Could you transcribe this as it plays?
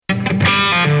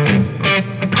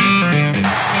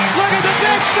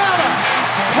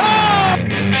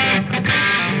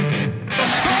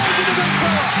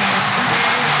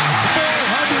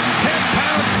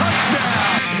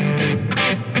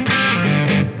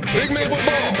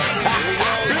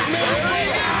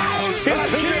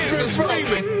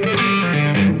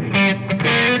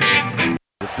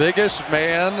Biggest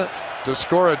man to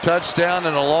score a touchdown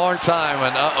in a long time,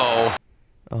 and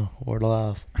Oh, we're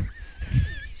live.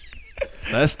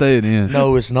 That's staying in.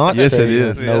 No, it's not. Yes, staying it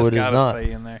is. in. No, It's it is gotta not.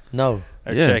 Stay in there. No.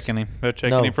 They're Yes. checking him. They're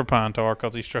checking him for pine tar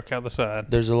because he struck out the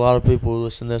side. There's a lot of people who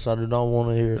listen to this. I do not want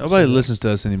to hear it. Nobody So, listens to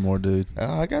us anymore, dude.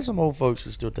 I got some old folks who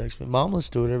still text me. Mom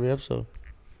listens to it every episode.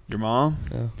 Your mom?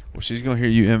 Yeah. Well, she's going to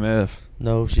hear you MF.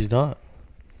 No, she's not.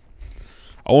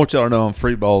 I want y'all to know I'm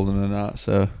free balling tonight,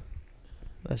 so.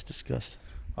 That's disgusting.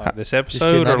 Like this kidding,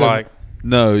 episode I or got- like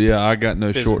No, yeah, I got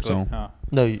no shorts physically? on. Huh.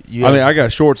 No, you. I mean, I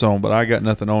got shorts on, but I got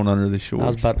nothing on under these shorts. I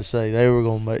was about to say they were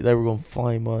gonna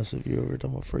flame us if you ever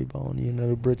talking about free balling. You know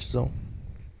the britches on.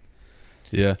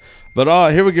 Yeah.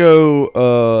 But here we go.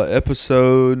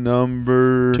 Episode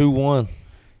number 2-1.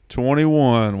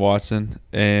 21, Watson.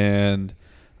 And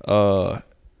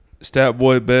Stat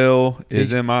Boy Bell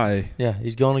is MIA. Yeah,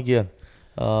 he's gone again.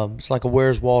 It's like a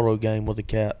Where's Waldo game with a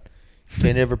cat. You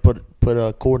can't ever put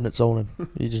coordinates on him.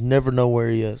 You just never know where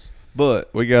he is. But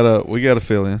we gotta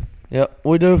fill in. Yep,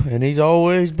 we do, and he's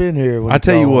always been here. When I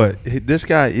tell you call what, him. this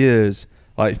guy is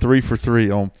like 3 for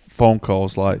 3 on phone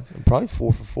calls. Like, Probably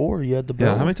 4 for 4. You had the yeah,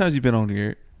 bell. how many times you been on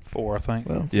here? 4, I think.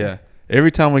 Well, Yeah,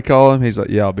 every time we call him, he's like,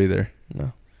 "Yeah, I'll be there."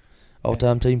 no,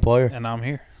 all-time team player. And I'm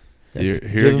here. Yeah, You're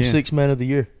here give him again. 6 man of the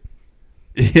year.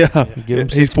 Yeah, Give him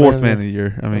he's 6 fourth man man of the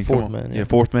year. I mean, fourth come on. man, Yeah, yeah.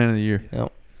 fourth man of the year.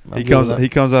 Yep. I'm He good with that. He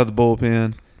comes out of the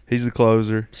bullpen. He's the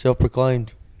closer.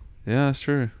 Self-proclaimed. Yeah, that's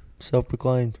true.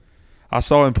 Self-proclaimed. I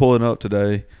saw him pulling up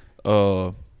today,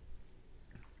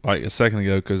 like a second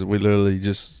ago, because we literally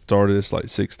just started. It's like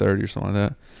 6:30 or something like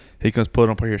that. He comes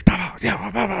pulling up here. Got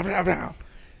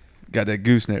that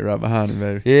gooseneck right behind him,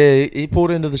 baby. Yeah, he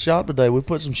pulled into the shop today. We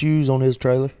put some shoes on his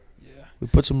trailer. Yeah. We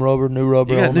put some new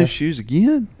rubber You got on new there. shoes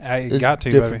again? I It's got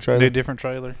to, different baby. trailer. New different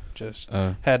trailer. Just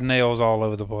had nails all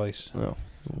over the place. No.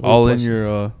 All in We'll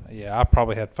your. Yeah, I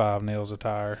probably had 5 nails of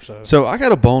tire. So I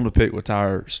got a bone to pick with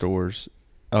tire stores.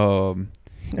 Yeah,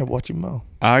 watch him mow.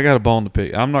 I got a bone to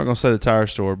pick. I'm not gonna say the tire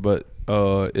store, but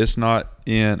it's not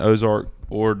in Ozark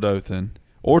or Dothan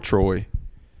or Troy.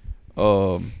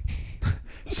 So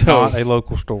not a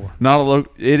local store. not a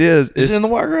local. It is. It's in the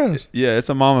White Grounds. Yeah, it's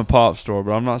a mom and pop store,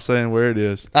 but I'm not saying where it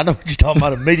is. I know what you're talking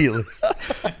about immediately.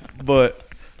 But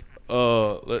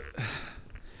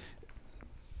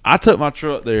I took my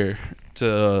truck there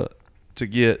to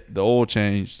get the oil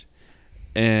changed,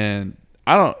 and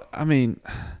I mean,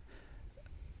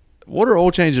 what are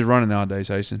oil changes running nowadays,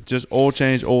 Jason? Just oil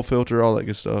change, oil filter, all that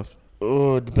good stuff.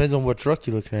 Oh, it depends on what truck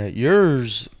you're looking at.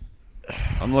 Yours,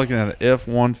 I'm looking at an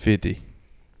F-150.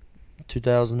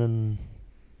 2000 and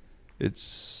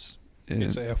It's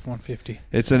It's a F-150.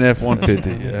 It's an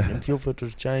F-150. Yeah, them fuel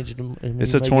filters changed.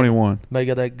 it's a 21. May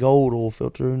got that gold oil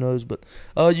filter. Who knows? But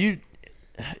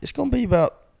it's gonna be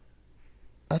about.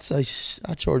 I'd say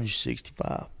I charge you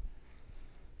 65.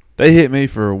 They hit me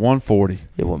for 140.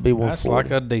 It won't be 140.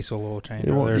 That's like a diesel oil change.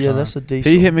 It Right won't, there, yeah, son. that's a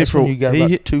diesel. He hit me that's for- when you got he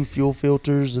about hit- 2 fuel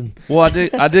filters and Well,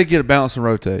 I did get a balance and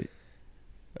rotate.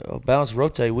 balance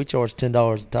rotate. We charge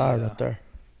 $10 a tire Yeah. right there.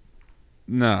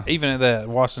 No. Even at that,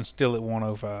 Watson's still at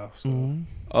 105. So.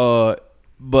 Mm-hmm.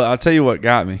 But I'll tell you what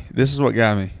got me. This is what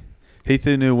got me. He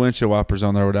threw new windshield wipers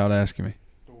on there without asking me.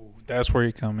 That's where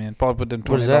you come in. Probably put them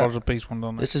What is that? $20 a piece one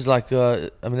on there. This is like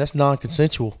that's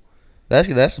non-consensual.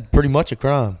 That's pretty much a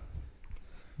crime.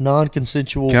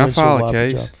 Non-consensual. Can I windshield file a wiper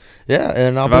case? job. Yeah,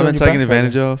 and I'll Have be I on been your taken back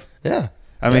advantage right of? now. Yeah.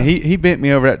 I mean, he bent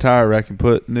me over that tire rack and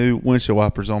put new windshield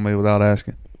wipers on me without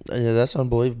asking. Yeah, that's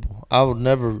unbelievable. I would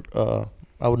never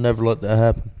let that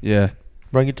happen. Yeah.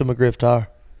 Bring it to McGriff Tire.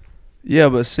 Yeah,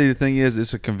 but see, the thing is,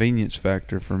 it's a convenience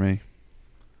factor for me.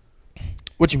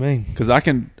 What you mean? Because I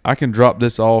can drop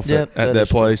this off Yeah, at that that is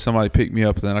true. place. Somebody pick me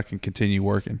up, and then I can continue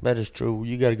working. That is true.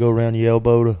 You got to go around your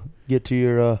elbow to get to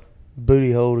your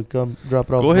booty hole to come drop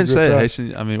it off. Go ahead and McGriff say it, Tire.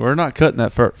 Hasten. I mean, we're not cutting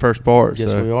that first part.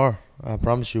 Yes, so. we are. I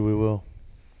promise you we will.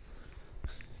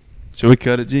 Should we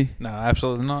cut it, G? No,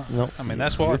 absolutely not. Nope. I mean,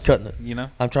 that's We're what cutting it. you know.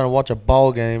 I'm trying to watch a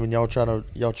ball game and y'all trying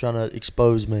to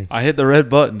expose me. I hit the red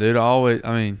button, dude.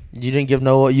 You didn't give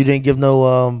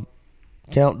no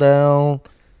countdown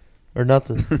or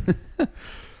nothing.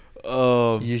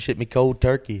 You just hit me cold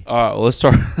turkey. All right, well,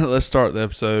 let's start the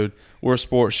episode. We're a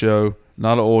sports show,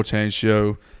 not an oil change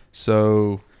show.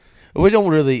 So We don't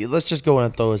really. Let's just go ahead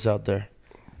and throw this out there.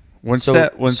 when So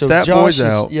Stat Josh Boy's is,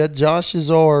 out, yeah, Josh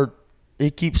is he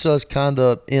keeps us kind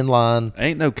of in line.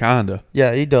 ain't no kinda.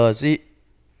 Yeah, he does. He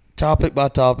topic by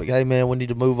topic. Hey man, we need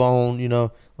to move on.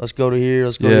 Let's go to here.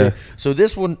 Let's go to Yeah. here. So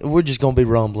this one, we're just gonna be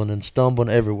rumbling and stumbling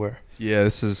everywhere. Yeah,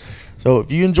 this is So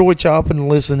if you enjoy chopping,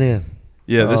 listen in.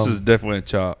 this is definitely a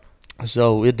chop.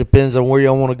 So it depends on where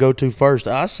y'all want to go to first.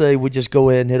 I say we just go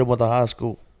ahead and hit them with a high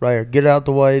school. right here. Get it out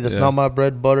the way. That's Yeah. not my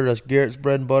bread and butter. That's Garrett's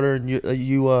bread and butter. And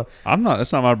you I'm not.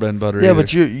 That's not my bread and butter. yeah, either.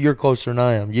 but you're closer than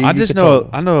I am. I You just can know. tell.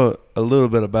 I know a little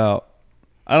bit about.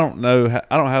 I don't know.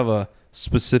 I don't have a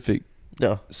specific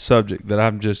Yeah, subject that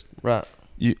I'm just. right.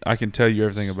 I can tell you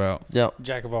everything about. Yeah,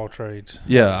 Jack of all trades.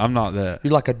 Yeah, I'm not that.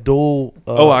 you're like a dual.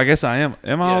 I guess I am.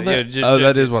 Am I all that?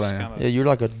 That is what I am. Yeah, you're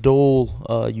like a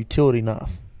dual utility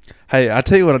knife. Hey, I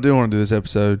tell you what I do want to do this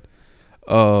episode.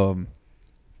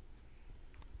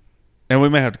 And we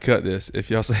may have to cut this if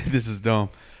y'all say this is dumb.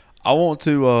 I want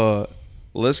to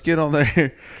let's get on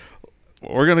there.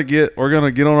 We're gonna get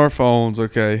on our phones,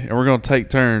 okay, and we're gonna take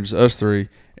turns, us three,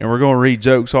 and we're gonna read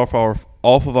jokes off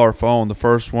of our phone. The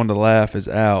first one to laugh is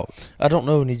out. I don't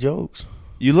know any jokes.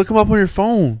 You look them up on your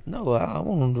phone. No,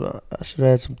 I should have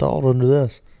had some thought under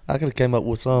this. I could have came up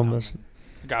with some.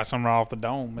 Got some right off the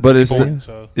dome. But it's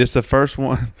so. the first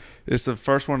one. It's the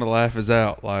first one to laugh is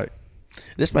out. Like,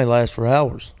 This may last for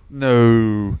hours.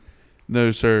 no,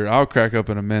 sir. I'll crack up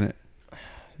in a minute.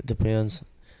 It depends.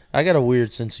 I got a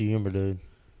weird sense of humor, dude.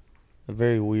 A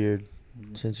very weird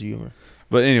sense of humor.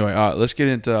 But anyway, all right, let's get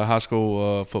into high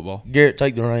school football, Garrett,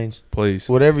 take the reins. please.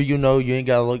 Whatever you know, you ain't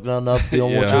got to look nothing up. If you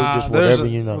don't want to, Yeah. just whatever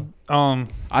you know.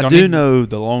 I do know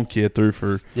the long kid threw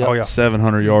for Yep. Oh, yeah.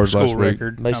 700 yards School last week.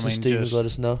 record. Mason I mean, Stevens just, let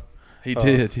us know. He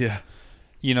did, yeah.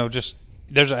 just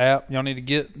there's an app y'all need to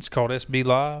get. It's called SB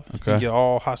Live. Okay. You get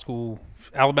all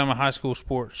Alabama high school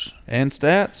sports And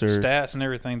stats, or stats and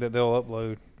everything that they'll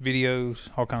upload, videos,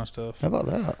 all kind of stuff. How about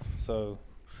that? So,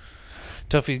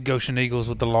 Tuffy Goshen Eagles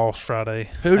with the loss Friday.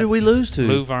 who did we lose to?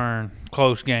 Luverne,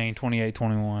 close game,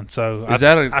 28-21. So Is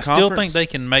that a I still conference? think they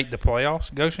can make the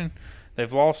playoffs. Goshen,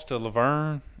 they've lost to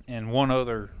Laverne and one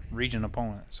other region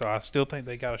opponent. So I still think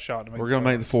they got a shot to make. We're gonna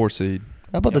make the 4 seed.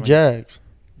 How about Yeah, the Jags?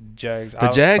 Jags. The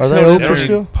Jags Are they held in over there. They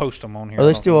still? didn't post them on here. Are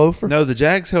they still over? No, the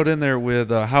Jags held in there with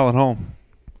Highland Home,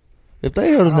 If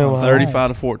they held in there,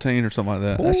 35-14 or something like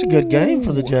that. That's a good game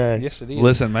for the Jags. Yes, it is.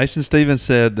 Listen, Mason Stevens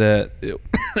said that it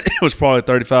was probably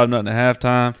 35-0 at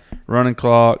halftime, running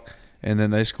clock, and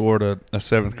then they scored a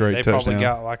 7th grade They touchdown. probably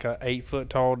got like a 8 foot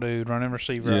tall dude running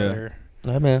receiver Yeah. out there.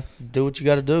 Hey, man, do what you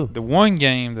got to do. The one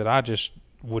game that I just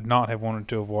would not have wanted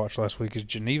to have watched last week is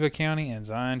Geneva County and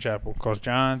Zion Chapel, because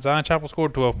Zion Chapel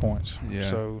scored 12 points. Yeah.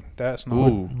 So that's not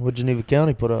Ooh, What Geneva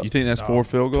County put up? you think that's 4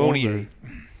 field goals? 28.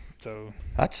 So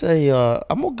I'd say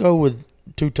I'm going to go with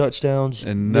 2 touchdowns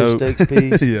And missed no,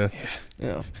 XPs. yeah.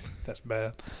 Yeah. that's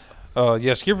bad.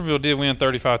 Yeah, Skipperville did win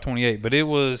 35-28, but it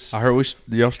was I heard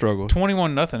y'all struggled.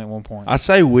 21-0 at one point. I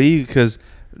say we because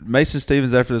Mason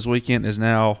Stevens after this weekend is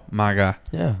now my guy.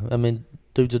 Yeah. I mean,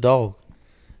 dude's a dog.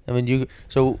 I mean,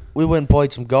 so we went and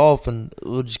played some golf, and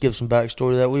we'll just give some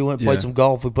backstory to that. We went and played Yeah. some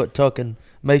golf. We put Tuck and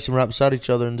Mason right beside each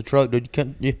other in the truck, dude.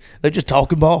 They're just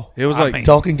talking ball. It was I like mean,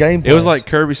 Talking game it was plans. like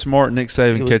Kirby Smart, Nick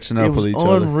Saban catching up with each It other.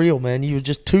 was unreal, man. You was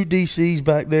just 2 DCs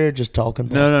back there just talking.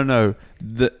 No.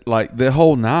 The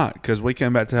whole night because we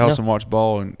came back to the house Yeah. and watched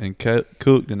ball and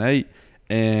cooked and ate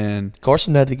and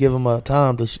Carson had to give him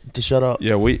time to shut up.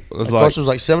 yeah it was like Carson was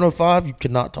like 7:05. You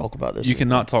cannot talk about this. you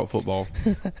cannot talk football.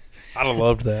 I'd have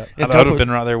loved that. And I'd Tuck have was- been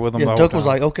right there with them. Yeah, the whole Tuck was time.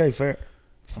 like, okay, fair.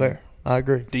 I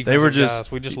agree. Defensive They were just-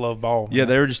 guys, we just love ball. Yeah, man.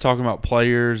 they were just talking about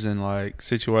players and like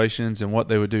situations and what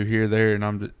they would do here, there,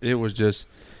 and it was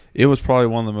probably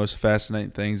one of the most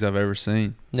fascinating things I've ever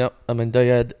seen. Yep. I mean,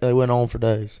 they went on for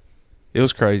days. It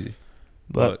was crazy.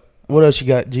 But what else you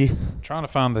got, G? Trying to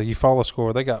find the Eufaula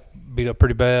score. They got beat up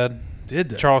pretty bad. Did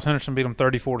they? Charles Henderson beat them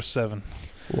 34-7.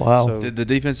 Wow. So- Did the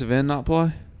defensive end not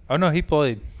play? Oh no, he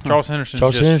played. Charles Henderson's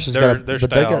Charles just Henderson's they're, got, they're but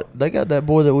stout. they got that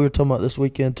boy that we were talking about this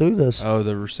weekend too. That's Oh,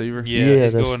 the receiver. Yeah, Yeah,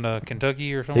 he's that's- going to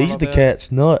Kentucky or something. he's like the that.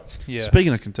 cat's nuts. Yeah.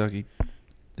 Speaking of Kentucky,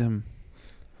 them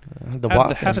The How did they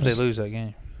Wildcats lose that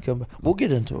game? come back. We'll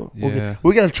get into it. Yeah.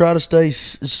 We got to try to stay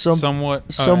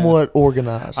somewhat Somewhat.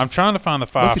 organized. I'm trying to find the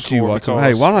 5 look at score. you, Watson. because,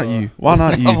 Hey, why not you? Why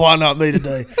not you? Why not me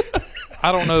today?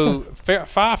 I don't know.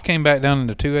 5 came back down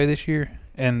into 2A this year,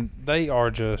 and they are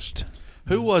just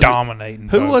Who was dominating.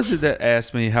 Who folks. was it that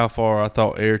asked me how far I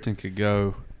thought Ayrton could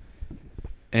go?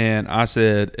 And I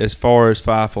said, as far as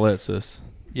Fife lets us.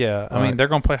 Yeah, I Right. mean they're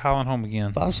going to play Highland home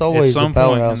again. Five's always the some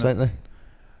point in powerhouse, the- ain't they?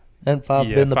 And Five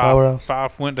Yeah, been the 5 powerhouse.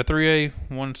 5 went to 3A,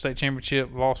 won state championship,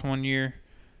 lost 1 year,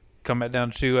 come back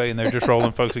down to 2A, and they're just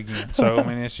rolling folks again. So I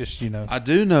mean, it's just I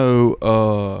do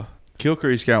know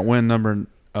Kilcrease got win number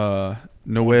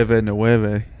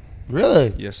Nueve.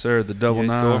 Really? Yes, sir. The double he's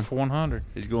nine. going for 100.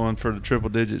 He's going for the triple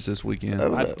digits this weekend.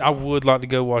 I would like to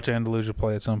go watch Andalusia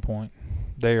play at some point.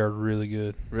 They are really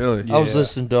good. Really? Yeah. I was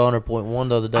listening to 100.1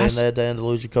 the other day, and they had the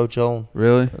Andalusia coach on.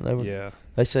 Really? And Yeah,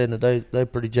 they saying that they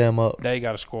pretty jam up. they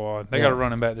got a squad. They Yeah. got a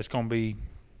running back that's going to be.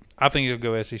 I think he'll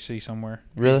go SEC somewhere.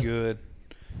 Really? He's good.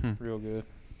 Real good.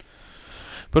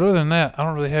 But other than that, I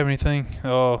don't really have anything.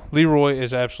 Leroy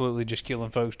is absolutely just killing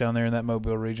folks down there in that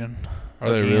Mobile region. Are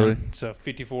they really? It's a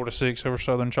 54-6 over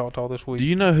Southern Choctaw this week. Do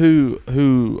you know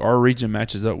who our region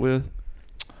matches up with?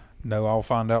 No, I'll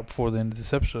find out before the end of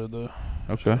this episode, though.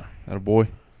 Okay. That a boy.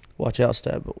 Watch out,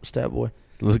 stat boy.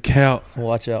 Look out.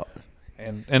 Watch out.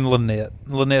 And Lynette.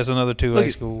 Lynette's another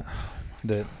 2A school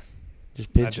that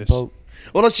Just pitch and poke.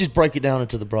 Well, let's just break it down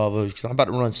into the Bravos because I'm about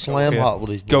to run slam hot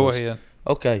with these boys. Go ahead.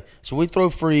 Okay, so we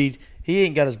throw Freed. He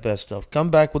ain't got his best stuff.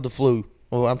 Come back with the flu.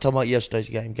 Well, I'm talking about yesterday's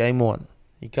game 1.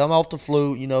 He come off the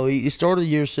flu. You know, he started the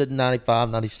year sitting 95,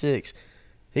 96.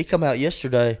 He come out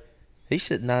yesterday. He's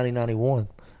sitting 90, 91.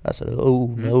 I said, oh,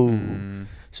 no.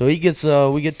 So he gets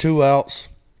we get 2 outs,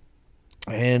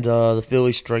 and the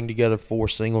Phillies string together 4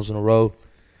 singles in a row,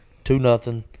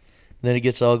 2-0. Then it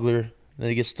gets uglier. Then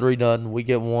it gets 3-0. We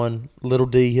get 1. Little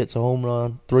D hits a home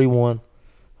run, 3-1.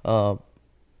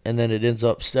 And then it ends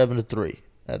up 7-3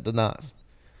 at the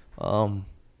 9th.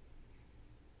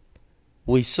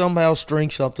 We somehow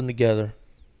string something together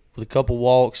with a couple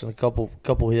walks and a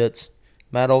couple hits.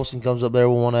 Matt Olson comes up there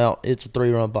with 1 out. It's a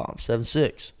 3-run bomb,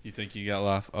 7-6. You think you got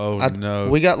life? Oh, no.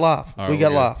 We got life. Right, we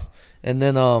got life. And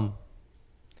then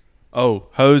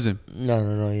hose him. No,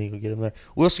 you ain't gonna get him there.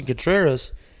 Wilson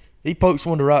Contreras, he pokes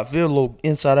one to right field, a little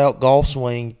inside-out golf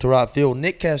swing to right field.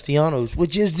 Nick Castellanos,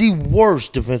 which is the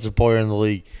worst defensive player in the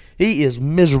league. He is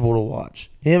miserable to watch.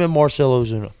 Him and Marcelo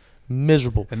Ozuna,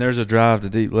 miserable. And there's a drive to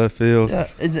deep left field.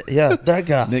 Yeah, that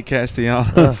guy. Nick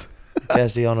Castellanos.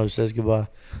 Castellanos says goodbye.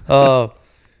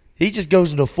 He just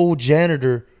goes into full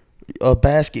janitor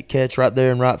basket catch right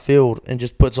there in right field and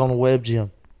just puts on a web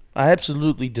gym. I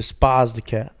absolutely despise the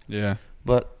cat. Yeah.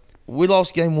 But we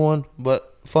lost game 1.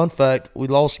 But fun fact, we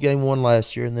lost game 1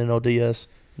 last year, and then ODS,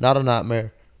 not a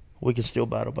nightmare. We can still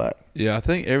battle back. Yeah, I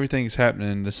think everything's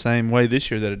happening the same way this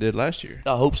year that it did last year.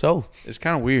 I hope so. It's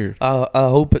kind of weird. I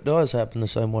hope it does happen the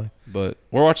same way. But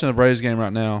we're watching the Braves game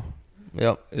right now.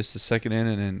 Yep. It's the 2nd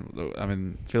inning,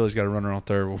 and Philly's got a runner on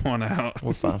third with 1 out.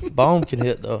 We're fine. Baum can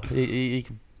hit, though. He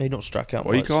don't strike out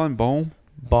What do you much. call him, Bohm?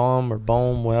 Baum or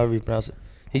Bohm, however you pronounce it.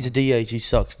 He's a DH. He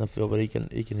sucks in the field, but he can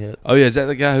hit. Oh, yeah. Is that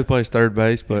the guy who plays third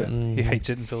base? But He hates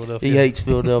it in Philadelphia. He hates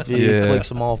Philadelphia. Yeah. He flicks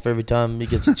them off every time he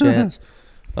gets a chance.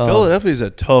 Philadelphia's a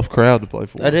tough crowd to play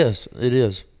for. It is.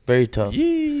 Very tough.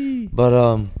 Yee.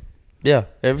 But, yeah,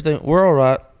 everything. We're all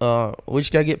right. We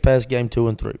just got to get past game 2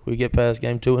 and 3. We get past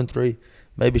game 2 and 3.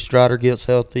 Maybe Strider gets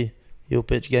healthy. He'll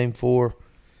pitch game 4.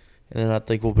 And then I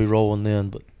think we'll be rolling then.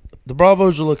 But the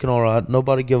Bravos are looking all right.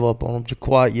 Nobody give up on them just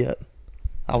quite yet.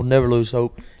 I will never lose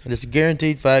hope. And it's a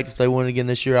guaranteed fact if they win again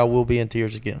this year, I will be in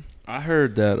tears again. I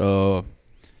heard that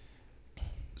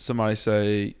somebody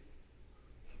say,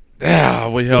 "Yeah,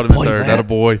 we held him in third." That a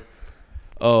boy.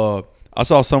 I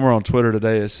saw somewhere on Twitter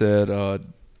today it said,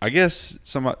 I guess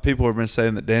some people have been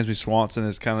saying that Dansby Swanson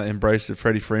has kind of embraced the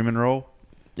Freddie Freeman role.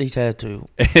 He's had to.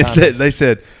 And they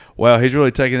said, "Wow, he's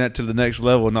really taking that to the next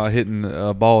level, not hitting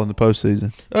a ball in the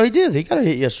postseason." Oh, he did. He got a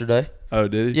hit yesterday. Oh,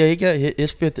 did he? Yeah, he got hit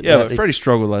his 5th at Yeah, bat. but Freddie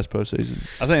struggled last postseason.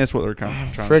 I think that's what they're kind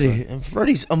of trying to say.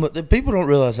 Freddie's. People don't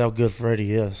realize how good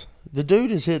Freddie is. The dude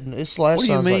is hitting. His slash. What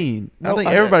do you sounds like- mean? No, I think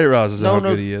everybody realizes how no,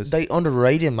 good he is. They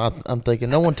underrate him. I'm thinking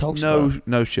no one talks about him.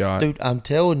 No shot. Dude, I'm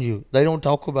telling you, they don't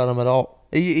talk about him at all.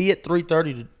 He hit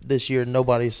 330 this year, and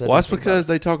nobody said. Well, that's anything because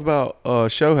about they talk about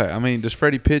Shohei. I mean, does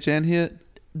Freddie pitch and hit?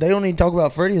 they don't even talk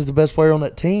about Freddie as the best player on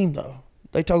that team, though.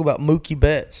 They talk about Mookie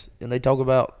Betts, and they talk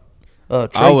about Trey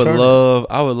Turner.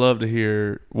 I would love to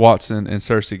hear Watson and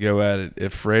Cersei go at it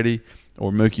if Freddie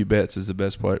or Mookie Betts is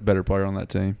the better player on that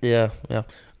team. Yeah.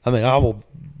 I mean, I will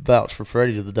vouch for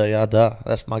Freddie to the day I die.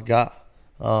 That's my guy.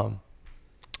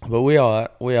 But we all right.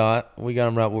 We got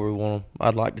him right where we want him.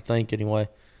 I'd like to think anyway.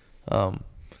 But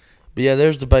yeah,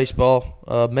 there's the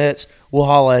baseball. Mets, we'll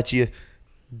holler at you.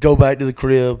 Go back to the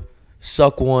crib.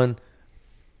 Suck one.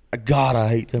 God, I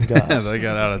hate them guys. They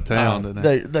got out of town, didn't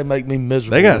they? They make me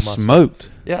miserable. They got with myself. smoked.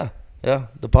 Yeah.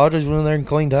 The Padres went in there and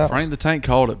cleaned house. Frank the Tank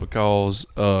called it because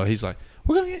he's like,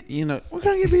 we're gonna get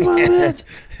beat by the Mets.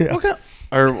 Yeah.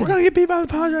 We're gonna get beat by the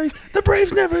Padres. The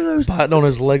Braves never lose. Biting on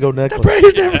his Lego necklace. The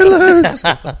Braves never lose.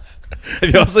 Have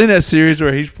y'all seen that series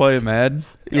where he's playing Madden?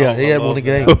 Yeah, he had won a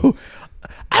game.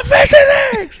 I'm missing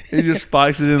X. He just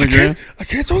spikes it in the ground. I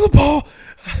can't throw the ball.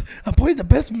 I played the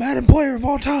best Madden player of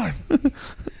all time.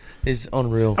 It's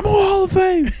unreal. I'm on Hall of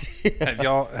Fame.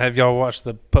 Have y'all watched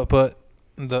the putt?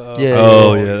 Yeah.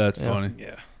 Oh yeah, that's funny.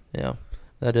 Yeah,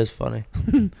 that is funny.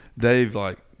 Dave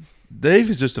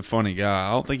is just a funny guy.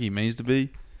 I don't think he means to be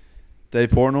Dave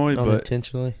Portnoy, but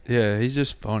Unintentionally. yeah, he's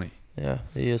just funny. Yeah,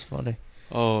 he is funny.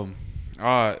 I All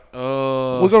right.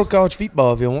 We'll go to college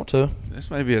football if you want to.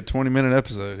 This may be a 20-minute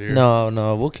episode here.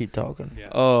 No, we'll keep talking.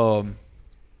 Yeah.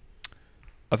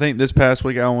 I think this past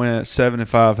week I went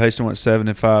 7-5. Haston went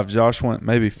 7-5. Josh went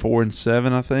maybe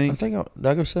 4-7. I think. Did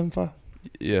I go 7-5?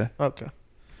 Yeah. Okay.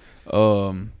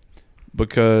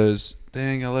 Because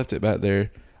dang, I left it back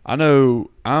there. I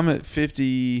know I'm at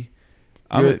 50.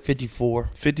 I'm You're at at 54.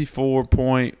 54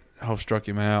 point. I struck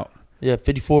him out. Yeah,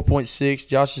 54.6.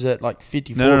 Josh is at like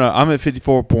 54. No. I'm at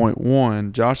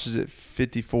 54.1. Josh is at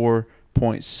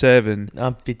 54.7.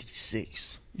 I'm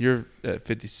 56. You're at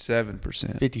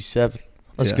 57%. 57.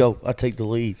 Let's Yeah. go. I take the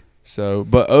lead. So,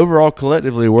 but overall,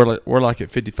 collectively, we're like at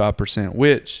 55%,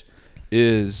 which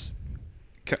is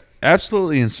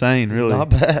absolutely insane. Really, Not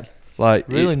bad. like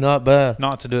Really not bad.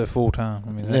 Not to do it full time.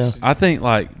 I mean, that's, I think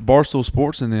like Barstool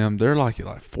Sports and them, they're like at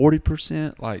like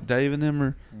 40%. Like Dave and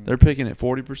them they're picking at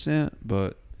 40%,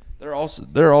 but they're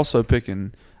also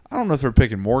picking. I don't know if they're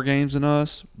picking more games than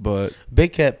us, but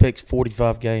Big Cat picks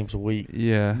 45 games a week.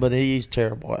 yeah. But he's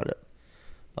terrible at it.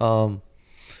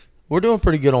 We're doing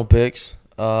pretty good on picks.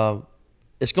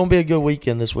 It's going to be a good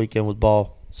weekend this weekend with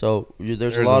ball. So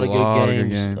there's a lot of good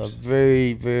games. A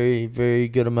very, very, very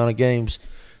good amount of games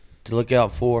to look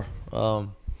out for.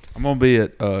 I'm gonna be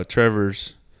at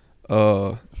Trevor's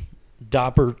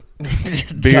Diaper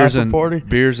beers diaper and party.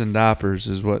 beers and diapers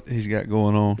is what he's got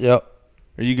going on. Yep.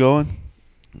 Are you going?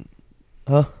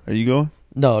 Huh? Are you going?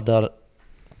 No, doubt it.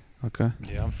 Okay.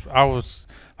 yeah. I was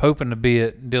hoping to be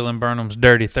at Dylan Burnham's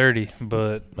Dirty 30,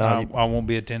 but I won't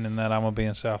be attending that. I'm gonna be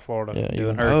in South Florida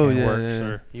doing hurricane work. yeah.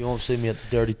 So. You won't see me at the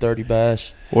Dirty 30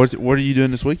 Bash. What are you doing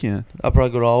this weekend? I'll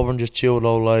probably go to Auburn, just chill with the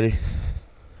old lady.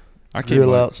 I can't Grill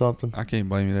blame, out something. I can't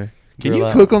blame you there. Can Grill you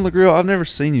out. cook on the grill? I've never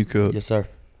seen you cook. Yes, sir.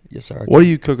 Yes, sir. What do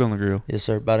you cook on the grill? Yes,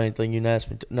 sir. About anything you ask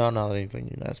me to. No, not anything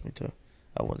you ask me to.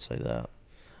 I wouldn't say that.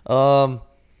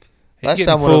 He's Last getting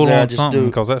time I went full over there, I on just something do.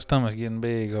 because that stomach's getting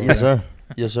big. Over Yes, there. sir.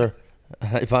 Yes, sir.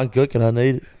 If I'm cooking, I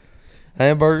need it.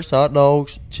 Hamburgers, hot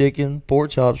dogs, chicken,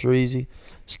 pork chops are easy.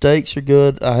 Steaks are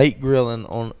good. I hate grilling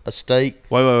on a steak.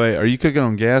 Wait. Are you cooking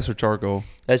on gas or charcoal?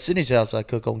 At Sydney's house, I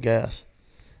cook on gas.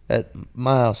 At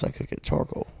my house, I cook at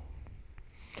charcoal.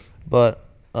 But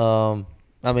I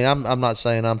mean, I'm not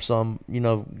saying I'm some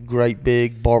great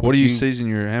big barbecue. What do you season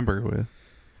your hamburger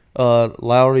with?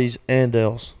 Lowry's and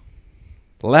Dell's.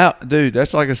 Dude,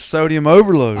 that's like a sodium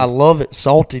overload. I love it.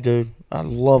 Salty, dude. I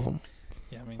love them.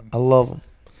 Yeah, I mean, I love them.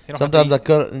 you don't have to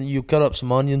Sometimes eat- you cut up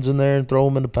some onions in there and throw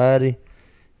them in the patty.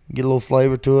 Get a little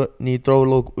flavor to it, and you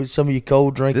throw some of your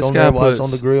cold drink This on guy there while it's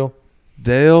puts on the grill.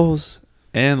 Dale's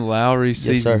and Lowry Yes,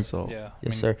 seasoning sir. salt. Yeah. I Yes,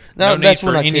 mean, sir. No Now need that's for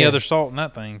when I any can. other salt in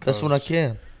that thing. That's when I 'cause-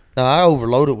 can. Now I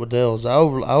overload it with Dell's. I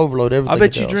overload everything. I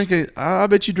bet at you Dell's. I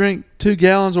bet you drink 2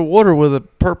 gallons of water with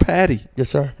it per patty. Yes,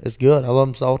 sir. It's good. I love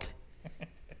them salty.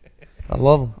 I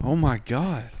love them. Oh my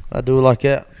God. I do it like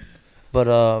that. But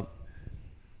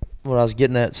when I was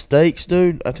getting at steaks,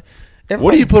 dude. What do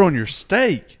everybody's- you put on your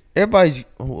steak? Everybody's.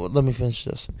 Let me finish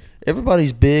this.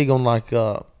 Everybody's big on like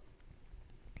Don't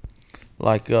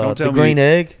the tell me- green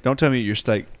egg. Don't tell me your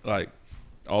steak like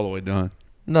all the way done.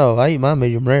 No, I eat my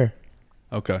medium rare.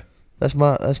 Okay. That's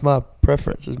my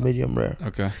preference is medium rare.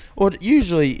 Okay. Well,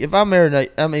 usually if I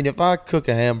marinate, if I cook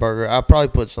a hamburger, I probably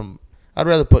put some. I'd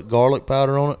rather put garlic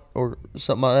powder on it or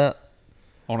something like that.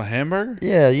 On a hamburger?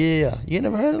 Yeah. You ain't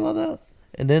never had it like that.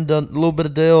 And then done a little bit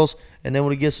of Dell's, and then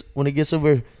when it gets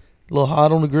over a little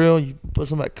hot on the grill, you put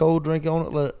some of that cold drink on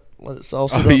it. Let it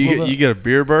sauce it up a little You bit. get a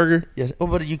beer burger? Yes. Oh,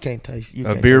 but you can't taste. You A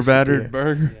can't beer taste the battered beer.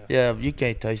 burger? Yeah, you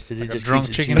can't taste it. It Like a just drunk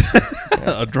keeps it chicken? juicy.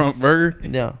 A drunk burger?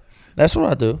 Yeah, that's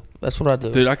what I do.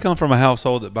 Dude, I come from a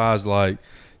household that buys like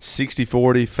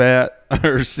 60-40 fat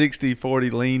or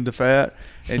 60-40 lean to fat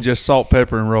and just salt,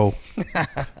 pepper, and roll.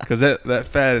 Because that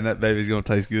fat in that baby's going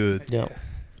to taste good. Yeah.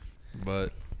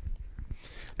 But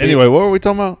anyway, what were we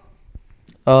talking about?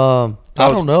 I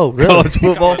don't know. Really? College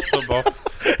football? Football.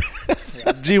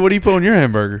 Gee, what do you put on your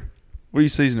hamburger? What do you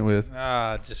season it with?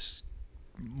 Just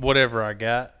whatever I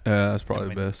got. Yeah, that's probably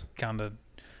the best. Kind of.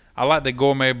 I like the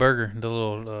gourmet burger, the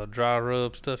little dry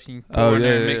rub stuff you can Oh, pour in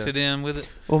there yeah, and mix yeah. it in with it.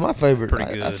 Well, my favorite,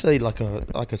 Pretty good. I'd say like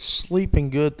a sleeping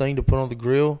good thing to put on the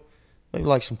grill. Maybe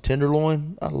like some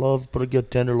tenderloin. I love to put a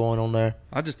good tenderloin on there.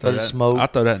 I just throw Let it that. smoke. I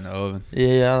throw that in the oven.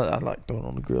 Yeah, I like throwing it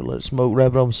on the grill. Let it smoke.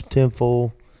 Wrap it up with some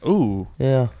tinfoil. Ooh,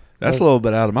 Yeah. that's a little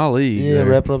bit out of my league. Yeah, there.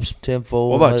 wrap it up with some tinfoil.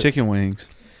 What about Let- chicken wings?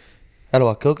 How do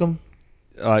I cook them?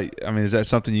 Is that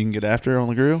something you can get after on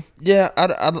the grill? Yeah,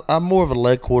 I'm more of a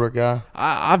leg quarter guy.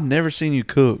 I've never seen you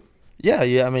cook. Yeah.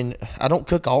 I don't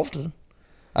cook often.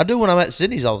 I do when I'm at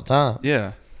Sydney's all the time.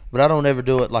 Yeah. But I don't ever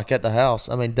do it like at the house.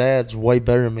 I mean, Dad's way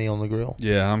better than me on the grill.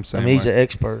 Yeah, I'm saying. I mean, he's an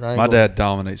expert. My dad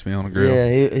dominates me on the grill.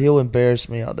 Yeah, he'll embarrass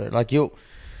me out there. Like Well,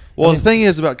 I mean, the thing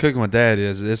is about cooking with Dad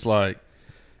is it's like.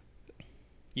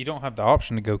 You don't have the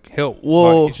option to go help.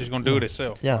 Well, he's just gonna do it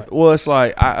himself. Yeah. Like, Well, it's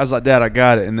like I was like, Dad, I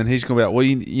got it, and then he's gonna be like, well,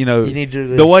 you know, you need to do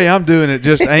this. the way I'm doing it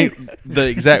just ain't the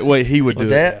exact way he would do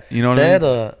it. You know what I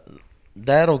mean?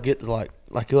 Dad'll get like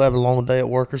he'll have a long day at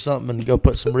work or something and go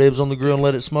put some ribs on the grill and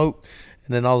let it smoke.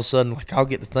 And then all of a sudden, like, I'll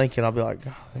get to thinking, I'll be like,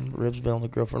 God, them ribs been on the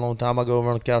grill for a long time. I go over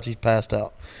on the couch, he's passed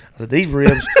out. I said, these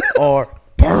ribs are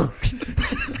burnt.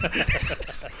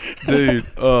 Dude,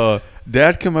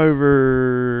 Dad come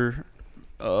over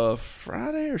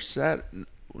Friday or Saturday.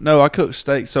 No, I cooked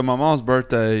steak. So my mom's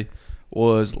birthday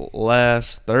was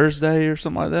last Thursday or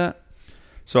something like that.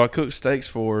 So I cooked steaks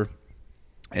for her,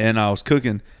 and I was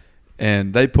cooking,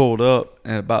 and they pulled up,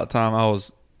 and about the time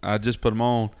I just put them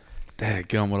on, Dad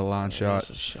gum with a line shot. That's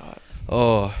a shot.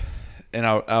 Oh, and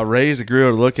I raised the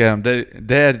grill to look at him.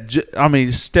 Dad,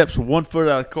 steps 1 foot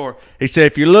out of the car. He said,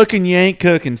 if you're looking, you ain't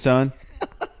cooking, son.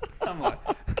 I'm like,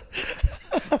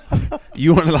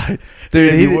 you want to like,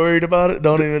 dude, He worried about it?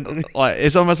 Don't even. like,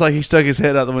 it's almost like he stuck his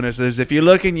head out the window and says, if you're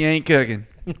looking, you ain't cooking.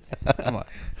 I'm like,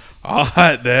 all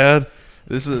right, Dad.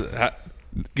 This is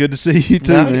good to see you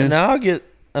too, man. Now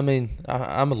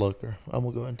I'm a looker. I'm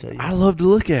gonna go ahead and tell you. I love to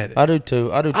look at it. I do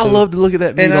too. I love to look at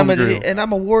that meat on the grill. And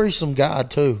I'm a worrisome guy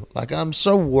too. Like, I'm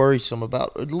so worrisome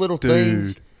about little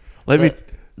things.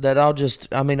 That I'll just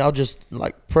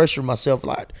like pressure myself.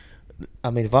 Like, I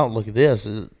mean, if I don't look at this,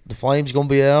 the flame's gonna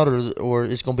be out, or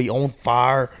it's gonna be on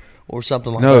fire, or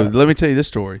something like that. No, let me tell you this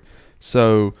story.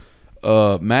 So,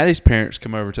 Maddie's parents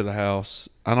come over to the house.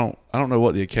 I don't know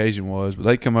what the occasion was, but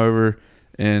they come over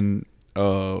and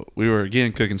we were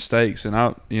again cooking steaks, and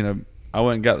I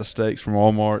went and got the steaks from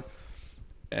Walmart.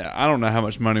 I don't know how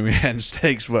much money we had in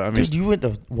steaks, but I mean, dude, you went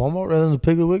to Walmart rather than the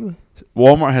Piggly Wiggly?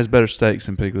 Walmart has better steaks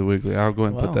than Piggly Wiggly. I'll go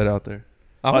ahead and put that out there.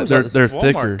 They're Walmart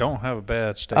thicker. don't have a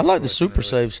bad steak. I like the selection,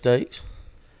 Super really. Save steaks.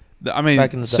 I mean,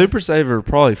 Back in the day. Super Save are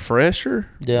probably fresher,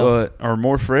 Yeah. or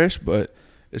more fresh. But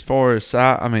as far as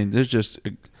size, I mean, there's just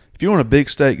if you want a big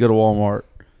steak, go to Walmart.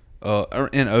 Or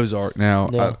in Ozark now.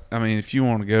 Yeah. I mean, if you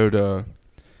want to go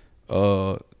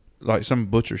to like some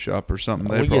butcher shop or something,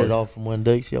 We get it all from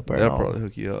Winn-Dixie up there. they'll probably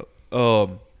hook you up.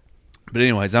 But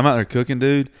anyways, I'm out there cooking,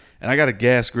 dude, and I got a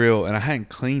gas grill, and I hadn't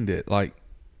cleaned it. Like,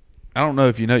 I don't know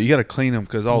if you know, you got to clean them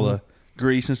because all the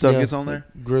grease and stuff gets on there.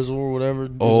 Grizzle or whatever.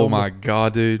 Oh my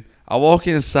God, dude. I walk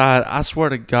inside. I swear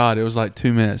to God, it was like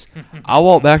 2 minutes. I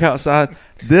walk back outside.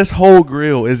 This whole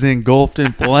grill is engulfed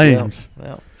in flames.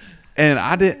 Yeah. And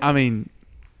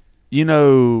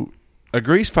a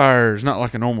grease fire is not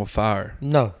like a normal fire.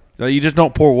 No. Like, you just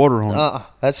don't pour water on it.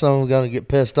 That's someone going to get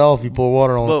pissed off if you pour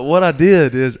water on it. But what I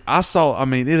did is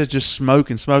it is just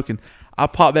smoking. I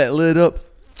popped that lid up.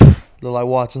 Look like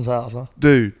Watson's house, huh?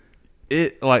 Dude,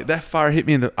 it like that fire hit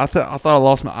me in the. I thought I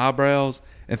lost my eyebrows,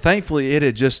 and thankfully it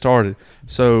had just started.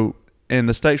 So, and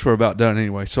the steaks were about done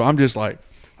anyway. So I'm just like,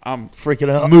 I'm freaking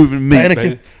out, moving meat,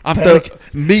 panicking, baby.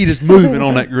 Meat is moving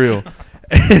on that grill,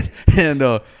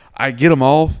 and I get them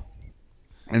off,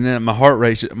 and then my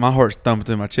heart's thumping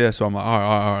through my chest. So I'm like, all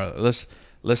right,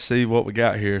 let's see what we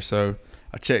got here. So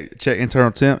I check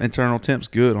internal temp. Internal temp's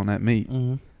good on that meat.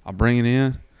 Mm-hmm. I bring it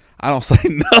in. I don't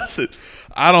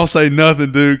say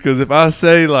nothing, dude. Because if I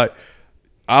say like,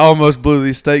 I almost blew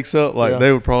these steaks up, like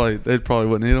they probably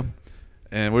wouldn't eat them.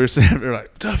 And we were sitting there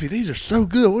like, Tuffy, these are so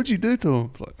good. What'd you do to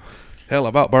them? It's like, hell, I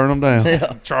about burned them down.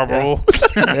 Yeah. Charbroil.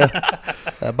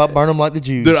 I about burn them like the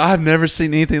Jews. Dude, I've never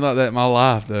seen anything like that in my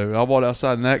life, though. I walked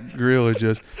outside and that grill is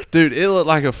just, dude, it looked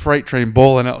like a freight train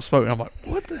boiling out smoke. And I'm like,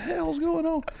 what the hell's going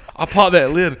on? I popped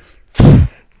that lid. Did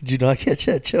you not catch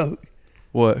that joke?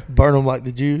 What? Burn them like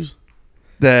the Jews?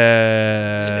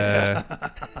 I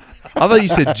thought you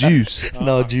said juice.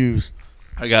 No, Jews.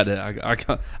 I got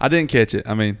that. I didn't catch it.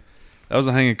 I mean, that was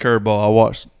a hanging curveball. I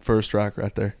watched First Strike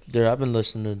right there. Dude, I've been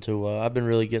listening to, I've been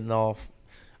really getting off.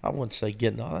 I wouldn't say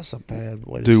getting off. That's a bad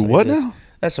way to say Dude, what this. now?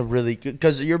 That's a really good,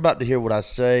 because you're about to hear what I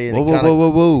say. And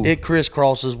Whoa. It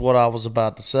crisscrosses what I was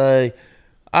about to say.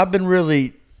 I've been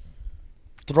really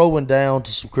throwing down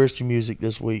to some Christian music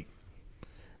this week.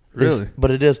 Really?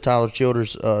 But it is Tyler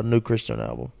Childers' new Christian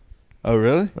album. Oh,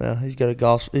 really? Yeah, he's got a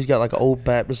gospel. He's got like an old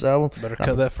Baptist album. Better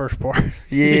cut that first part.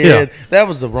 Yeah, that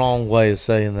was the wrong way of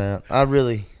saying that. I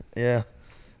really, yeah.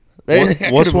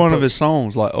 What's one of his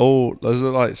songs? Like old? Is it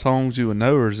like songs you would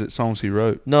know, or is it songs he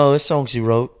wrote? No, it's songs he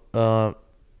wrote.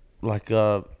 Like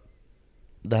 "The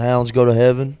Hounds Go to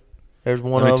Heaven." There's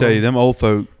one. Let me tell you, them old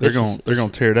folk, they're gonna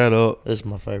tear that that up. This is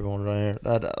my favorite one right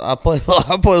here. I play a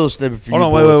little snippet for you.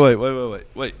 Hold on, boys.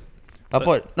 wait. I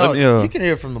put let me, you can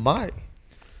hear it from the mic.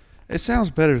 It sounds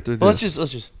better through Well, this.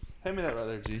 let's just. Hand me that right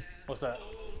there, G. What's that?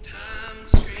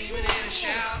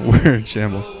 We're in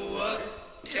shambles.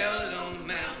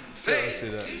 Let's see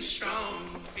that.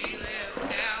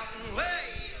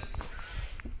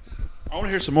 I want to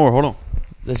hear some more. Hold on.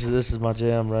 This is my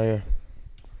jam right here.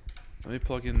 Let me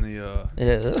plug in the.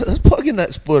 Yeah, let's plug in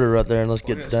that splitter right there and let's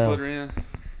get down. Splitter in.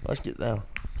 Let's get down.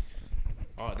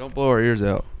 All right, don't blow our ears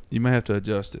out. You may have to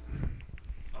adjust it.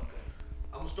 Okay.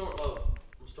 I'm gonna start low.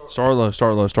 Start low.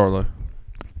 Start low. Start low.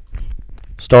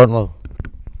 Starting low.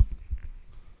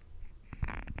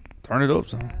 Turn it up,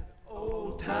 son.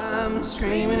 Old time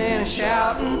screaming and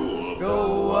shouting,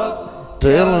 go up,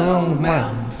 Telling on the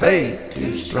mountain, faith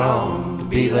too strong to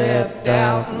be left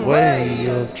out and way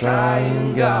of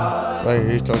trying God. Right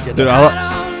here, you start getting Dude,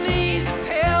 I don't need the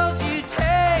pills you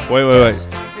take. Wait.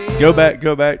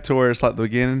 Go back to where it's like the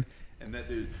beginning. And that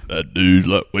dude's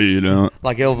like way down.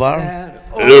 like Elvira. That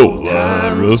Elvira. old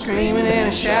time screaming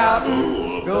and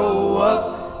shouting, go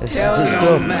up. It's Tell good them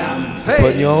stuff. mountain Putting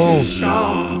faith you on. too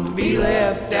strong to be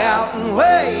left out and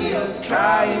way of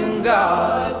trying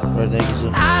God. Right there, you can see.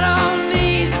 I don't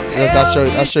need the Look, pills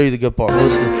I'll show you the good part.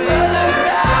 Listen.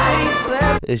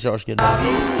 Left He starts getting down.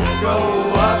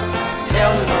 go up,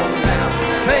 tell it on the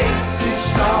mountain, faith too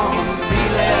strong to be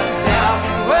left out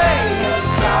and way of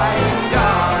trying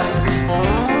God.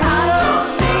 I don't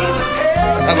need the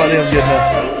pills. How about him getting up?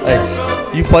 Hey,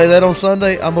 you play that on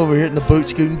Sunday, I'm over here hitting the boot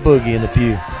scooting boogie in the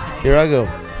pew. Here I go.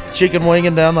 Chicken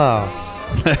winging down the aisle.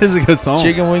 That is a good song.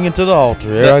 Chicken winging to the altar.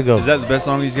 Here I go. Is that the best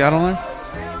song he's got on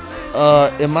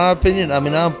there? In my opinion, I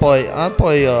mean, I'll play one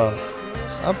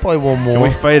more. Can we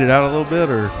fade it out a little bit,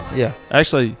 or Yeah.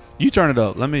 actually, you turn it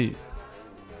up. Let me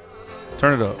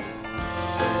turn it up.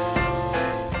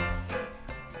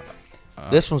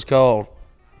 This one's called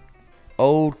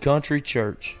Old Country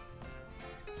Church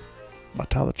by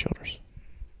Tyler Childers.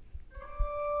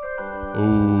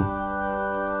 Ooh,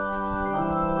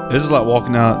 this is like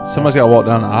walking down. Somebody's got to walk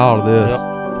down the aisle to this. Yep.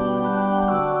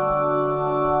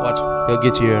 Watch. He'll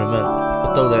get you here in a minute.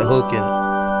 He'll throw that hook in it.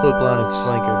 Hook, line, and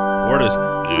sinker. Where does?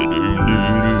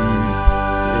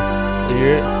 You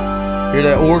hear it? Hear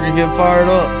that organ getting fired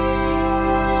up?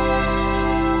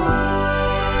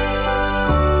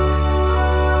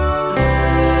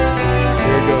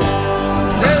 Here it goes.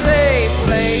 There's a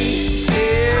place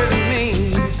dear to me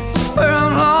where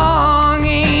I'm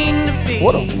longing to be.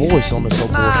 What a voice on this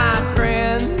old boy. My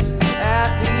friends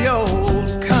at the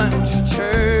old country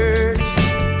church.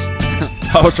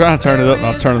 I was trying to turn it up, and I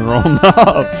was turning the wrong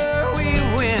knob. Where we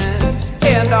went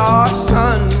and our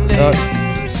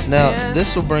Sundays. Now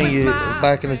this will bring you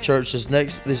back in the church. This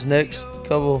next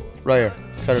couple right here.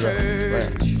 Cut it up. Right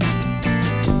here.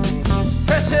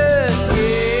 Precious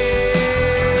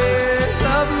years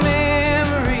of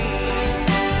memory.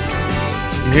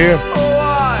 You hear him? Oh,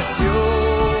 what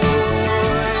joy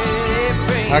it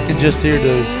brings. I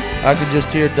can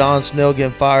just hear Don Snell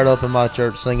getting fired up in my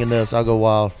church singing this. I'll go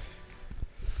wild.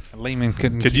 Lehman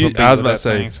couldn't. Could keep you? a beat I was with about to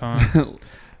that say, thing, son.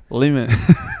 Lehman.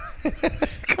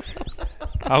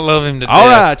 I love him to death. All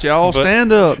right, y'all, but-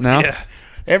 stand up now. Yeah.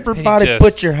 Everybody He just-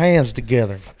 put your hands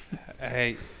together.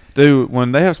 Hey, Dude,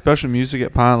 when they have special music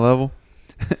at Pine Level,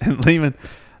 and Lehman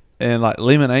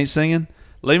ain't singing,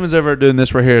 Lehman's over doing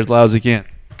this right here as loud as he can.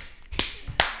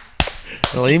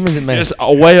 Well, even man, Just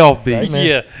way off beat. Hey, man.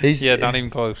 yeah, He's- not even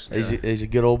close. he's a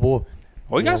good old boy.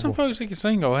 We got some Horrible. folks that can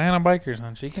sing. Oh, Hannah Baker's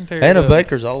son. She can tear it Hannah up.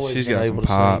 Baker's always She's been got able some to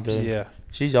pops. sing. Too. Yeah.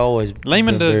 She's always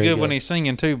Lehman been does very good when he's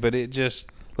singing too, but it just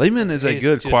Lehman is a He's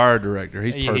good just- choir director.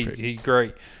 He's he- perfect. he's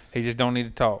great. He just don't need to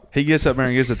talk. He gets up there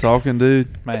and gets to talking,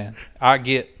 dude. Man, I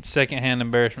get secondhand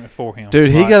embarrassment for him. Dude,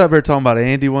 he Like, got up there talking about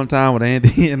Andy one time with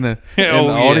Andy in the Oh, yeah.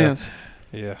 audience.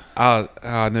 Yeah.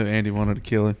 I knew Andy wanted to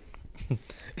kill him.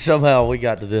 Somehow we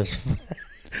got to this.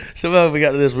 We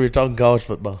were talking college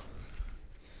football.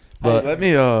 But Let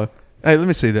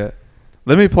me see that.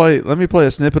 Let me play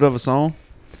a snippet of a song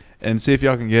and see if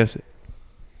y'all can guess it.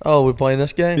 oh, we're playing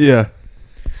this game. Yeah.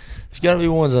 It's got to be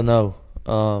ones I know.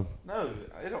 No,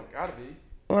 it don't gotta be.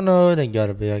 Well, no, it ain't got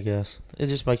to be. I guess it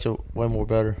just makes it way more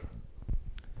better.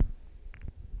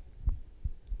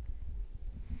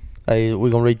 Hey, we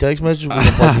gonna read text messages? We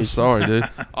gonna play I'm music? sorry, dude.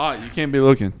 All right, you can't be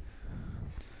looking.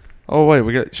 Oh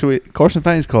wait, should we? Carson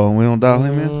Fane's calling. We don't dial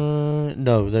him in.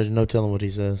 No, there's no telling what he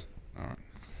says.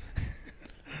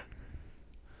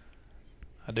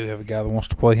 I do have a guy that wants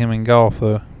to play him in golf,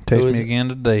 though. Text is me it? again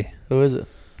today. Who is it?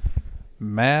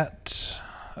 Matt,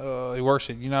 he works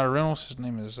at United Rentals. His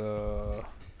name is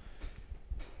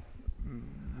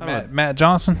Matt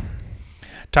Johnson.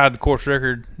 Tied the course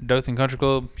record Dothan Country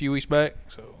Club a few weeks back.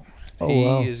 So Oh, he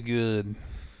wow. is good.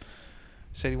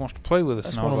 Said he wants to play with us,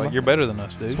 That's and I was one of like, my- "You're better than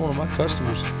us, dude." It's one of my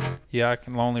customers. Yeah, I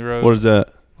can. Lonely Road. What is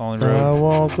that? Lonely I Road?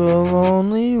 walk a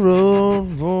lonely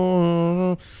road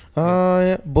for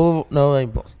Boulevard. No, it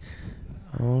ain't Boulevard.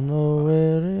 I don't know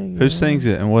where to go. Who sings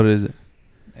it and what is it?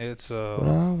 It's But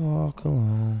I walk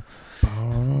alone.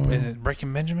 Is it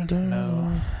Breaking Benjamin?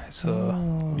 No, it's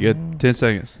You got 10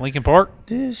 seconds. Linkin Park.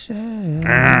 This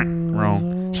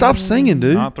Wrong. Stop singing,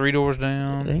 dude. Not Three Doors It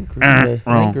Down. ain't Green Day. It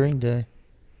Wrong. ain't Green Day.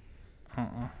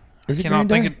 Is it Cannot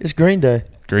Green think Day? It's Green Day.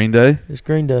 Green Day? It's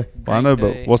Green Day. Well, I know, Green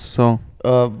but Day. what's the song?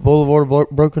 Boulevard of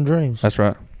Broken Dreams. That's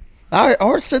right. I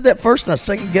already said that first, and I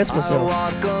second guessed myself.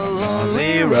 Give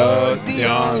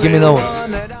me that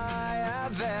one.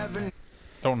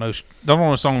 Don't know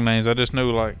the song names. I just know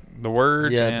like the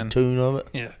words Yeah, the and tune of it.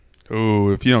 yeah. Oh,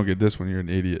 if you don't get this one, you're an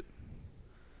idiot.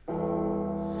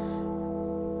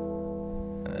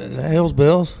 Is that Hell's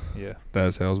Bells? Yeah.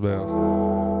 That's Hell's Bells.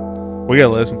 We got to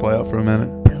let this one play out for a minute.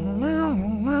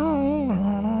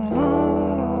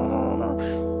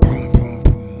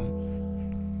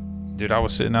 Dude, I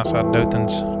was sitting outside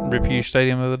Dothan's Rip Hughes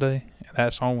Stadium the other day, and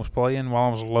that song was playing while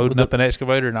I was loading up an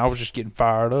excavator, and I was just getting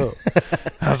fired up.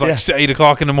 I was like, it's 8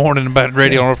 o'clock in the morning, about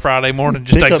ready on a Friday morning,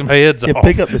 just take some heads Yeah, off.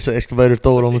 pick up this excavator,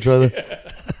 throw it on the trailer.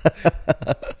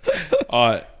 All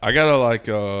right. I got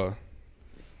to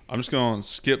I'm just going to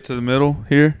skip to the middle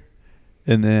here.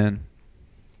 And then,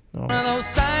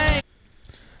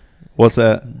 what's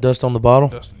that? Dust on the bottle.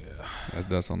 That's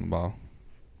dust on the bottle.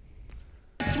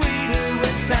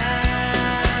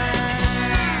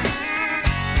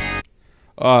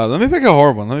 Let me pick a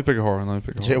hard one.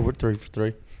 Yeah, we're 3 for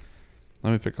 3.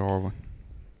 Let me pick a hard one.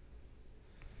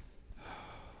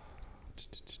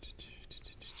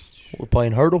 We're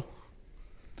playing Hurdle.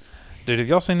 Dude, have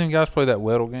y'all seen them guys play that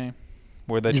Weddle game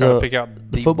where they try to pick out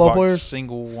the football like, players?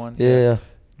 single one? Yeah.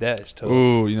 That is tough.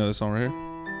 Ooh, you know this song right here?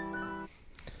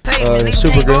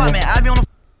 Super Grandma.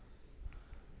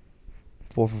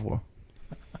 4 for 4.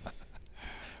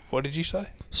 What did you say?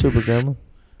 Super Grandma.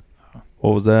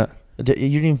 What was that? You didn't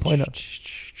even play that.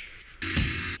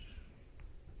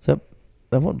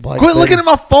 That wasn't Blake. Quit looking at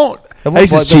my phone. That Ace wasn't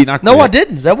is Blake cheating. Betty. No, I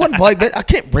didn't. That wasn't Blake Betty. I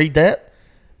can't read that.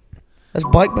 That's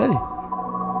Blake Betty.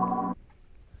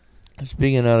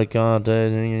 Speaking out of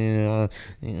context.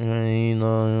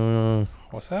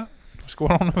 What's that? What's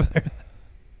going on over there?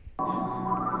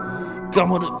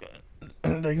 Come on.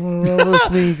 They're going to roll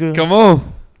me. Come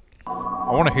on.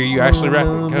 I want to hear you actually rap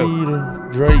it. Go.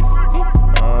 Drake.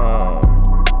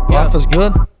 Life is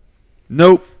good.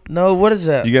 Nope. No, what is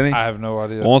that? You got any? I have no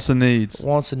idea. Wants and needs.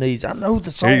 Wants and needs. I know the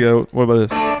song. Here you go. What about this?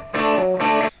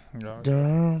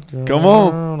 Come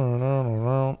on.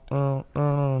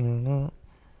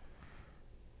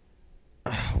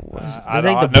 What is it? I It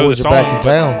ain't the know boys the are back song, in but-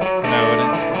 town. No, it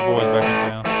ain't. Boys back in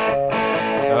town.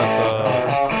 That's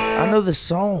I know the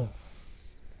song.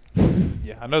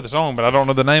 yeah, I know the song, but I don't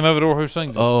know the name of it or who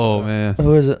sings it. Oh, so. man.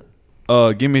 Who is it?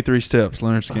 Give me 3 steps.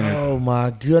 Leonard Skinner. Oh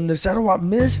my goodness! How do I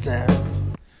miss that?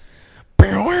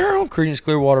 Creedence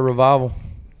Clearwater Revival.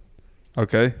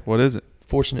 Okay. What is it?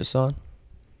 Fortunate Son.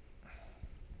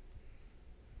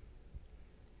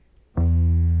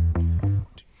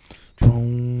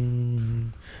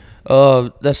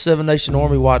 That's Seven Nation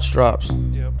Army White Stripes.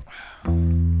 Yep.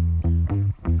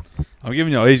 I'm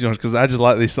giving y'all easy ones because I just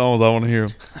like these songs. I want to hear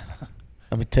them.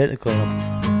 I mean, technically,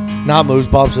 not Moose,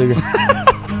 Bob Seger.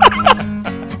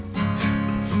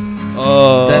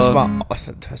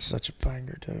 That's such a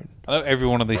banger, dude. I know every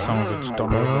one of these songs. I just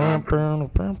don't know.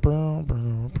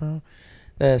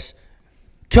 That's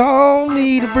Call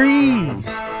Me the Breeze.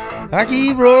 I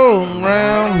keep rolling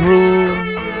round the road.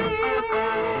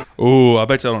 Ooh, I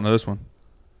bet y'all don't know this one.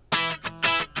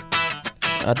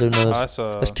 I do know this.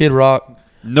 That's Kid Rock.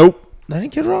 Nope. That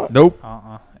ain't Kid Rock. Nope.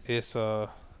 It's Play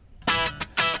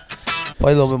a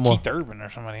little bit more. Keith Urban or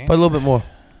somebody. Play a little bit more.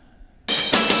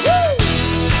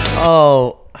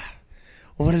 Oh,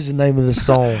 what is the name of the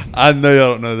song? I know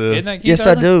y'all don't know this. Isn't that Keith Yes,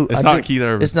 Urban? I do. It's I not do. Keith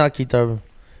Urban. It's not Keith Urban.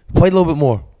 Play a little bit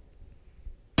more.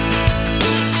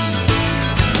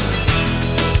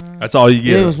 That's all you It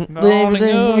get. was Dawning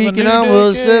of a weekend. new I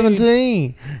was decade.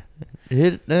 17.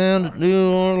 Hit it down to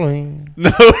New Orleans. No,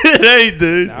 it ain't,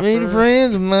 dude. Not Meet first.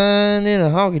 friends of mine in a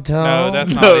honky tonk. No, that's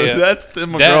not No, it. that's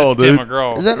Tim That's McGraw, Tim dude.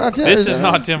 McGraw. Is that not Tim? This is is that-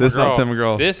 not Tim McGraw. This is not Tim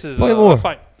McGraw. This is Play more. It's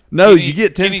like No, Kenny- you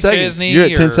get 10 Kenny seconds. Chesney You're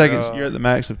at 10 or, seconds. You're at the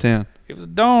max of 10. It was the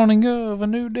dawning of a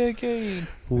new decade.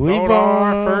 We Lord,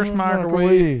 bought our first microwave.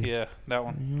 microwave. Yeah, that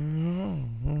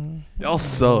one. Y'all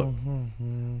suck.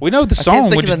 We know the I can't song.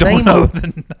 think We of just the don't name know of the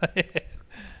name.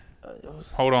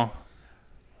 Hold on.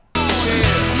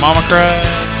 Mama cried.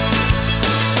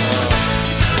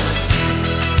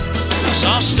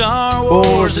 Star Wars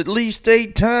Wars at least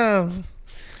 8 times.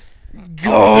 Who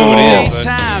Go. it is, 8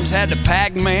 times. Had the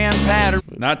Pac-Man pattern.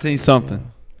 19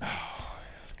 something.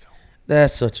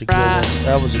 That's such a good one.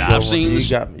 That was a I've good one. seen You the-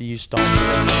 got you stomped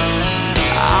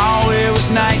that. Oh, it was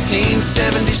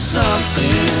 1970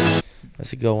 something.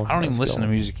 That's a good one. I don't even That's a listen to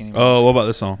good music anymore. Oh, what about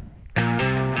this song?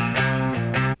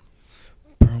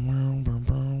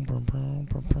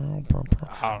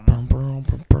 I don't know.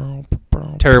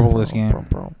 Terrible this game.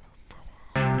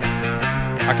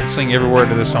 I can sing every word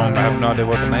to this song. I have no idea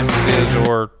what the name of it is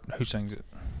or who sings it.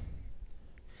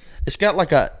 It's got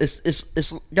like a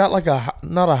it's got like a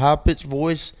not a high pitched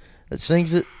voice that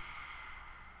sings it.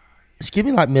 Just give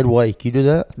me like midway. Can you do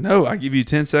that? No, I give you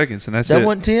 10 seconds, and that's That it.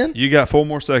 wasn't 10? You got 4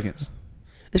 more seconds.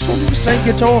 It's gonna be the same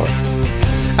guitar.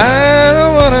 I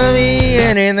don't wanna be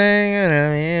anything lately.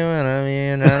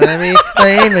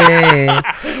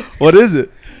 What is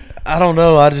it? I don't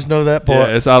know. I just know that part.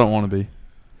 Yeah, it's I Don't Want to Be.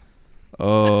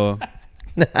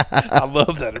 I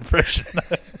love that impression.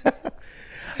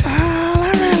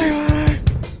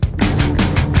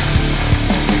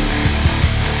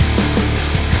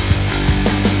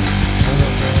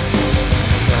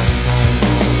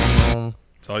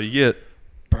 That's all you get.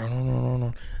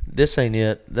 This ain't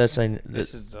it. This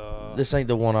This is this ain't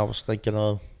the one I was thinking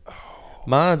of.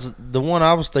 Mine's the one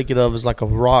I was thinking of is like a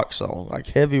rock song, like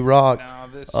heavy rock. no,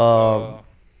 this.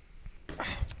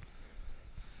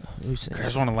 Who sings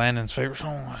That's one of Landon's favorite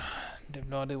songs. I have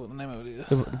no idea what the name of it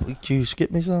is. it? Could you skip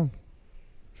me some?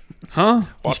 Huh?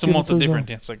 Watch skip them wants a through different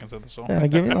some. 10 seconds of the song. Yeah,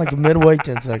 give me like a midway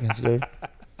 10 seconds, dude.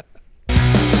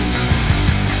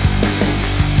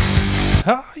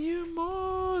 Are you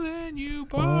more than you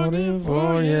Party bargained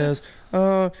for for? yes.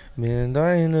 Been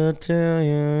dying to tell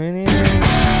you anything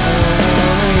I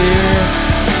wanna hear.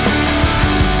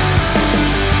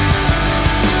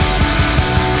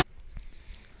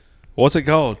 What's it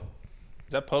called?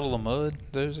 Is that Puddle of Mud? Is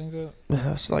that who sings that?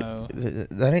 That's like No.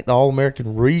 that ain't the All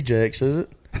American Rejects, is it?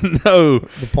 No,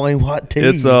 The Plain White Tees.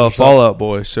 it's or something. Fall Out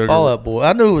Boy. Sugar. Fall Out Boy.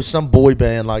 I knew it was some boy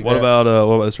band like What that.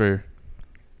 about this right here?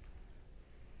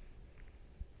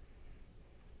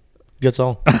 Good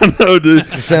song. No, dude.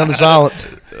 The Sound of Silence.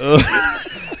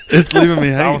 It's leaving me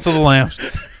hanging. Silence of the Lambs.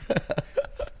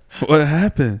 What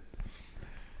happened?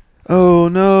 Oh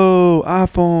no,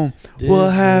 iPhone. What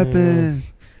This, happened?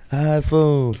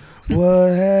 iPhone. What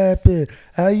happened?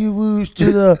 How you lose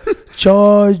to the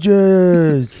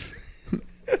Chargers?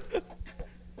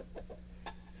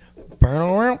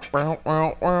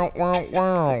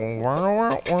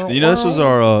 You know, this was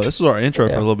our intro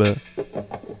for a little bit.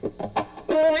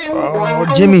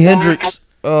 Jimi Hendrix.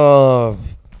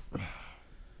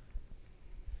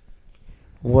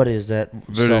 What is that?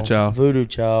 Voodoo song? Child. Voodoo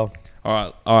Child.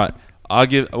 All right.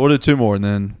 We'll do 2 more and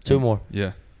then 2 more.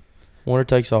 Yeah. Winner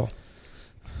takes all.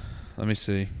 Let me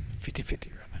see.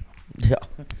 50-50 right now. Yeah.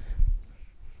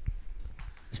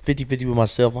 It's 50-50 with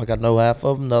myself. Like I know half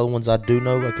of them. The other ones I do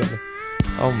know. Like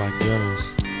oh my goodness.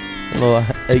 A little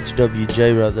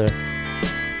HWJ right there.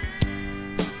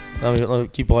 Let me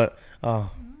keep playing. Oh.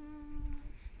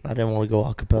 I didn't want to go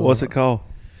a cappella. What's it called?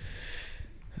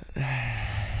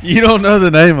 You don't know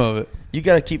the name of it. You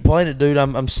got to keep playing it, dude.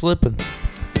 I'm slipping.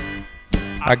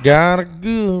 I got a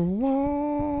good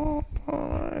one.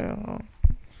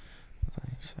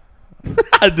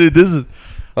 Dude, this is.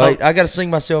 Wait, I got to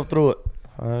sing myself through it.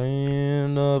 I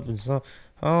end up in some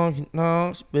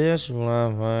honky special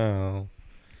I found.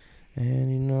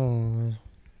 And you know,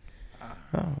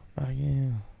 I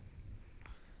am.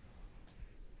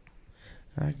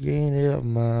 I can't help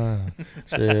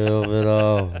myself at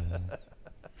all.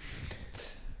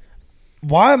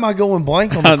 Why am I going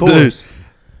blank on the Dude. chorus?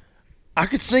 I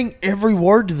could sing every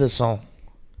word to this song.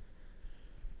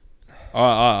 All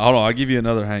right, hold on. I'll give you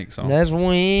another Hank song. That's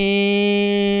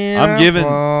when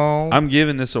I'm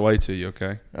giving this away to you,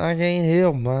 okay? I can't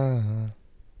help myself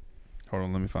Hold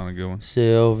on, let me find a good one.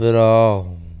 at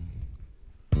all.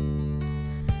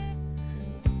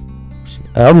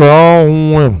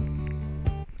 Hello.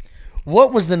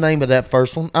 What was the name of that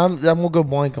first one? I'm gonna go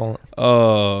blank on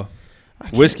it.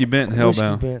 Whiskey Bent and Whiskey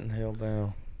Hellbound. Bent and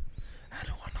Hellbound. How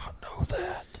do I not know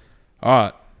that? All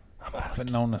right.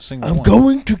 Putting on a single I'm one.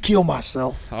 going to kill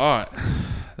myself. All right.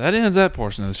 That ends that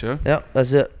portion of the show. Yep,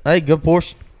 that's it. Hey, good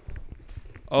portion.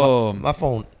 My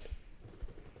phone.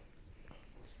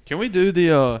 Can we do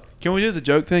the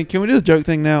joke thing? Can we do the joke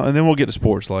thing now, and then we'll get to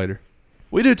sports later?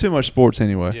 We do too much sports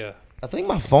anyway. Yeah. I think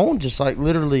my phone just like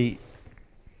literally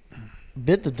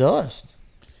bit the dust.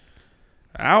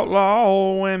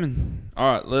 Outlaw women.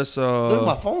 All right, let's. Dude,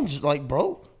 my phone just like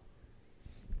broke.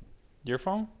 Your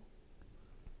phone?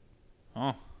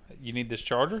 Oh, you need this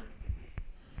charger?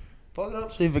 Plug it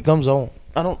up, see if it comes on.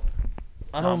 I don't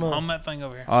know. Hum that thing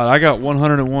over here. All right, I got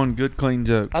 101 good, clean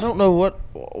jokes. I don't know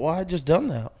why I just done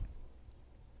that.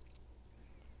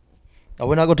 Are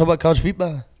we not going to talk about college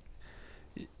football?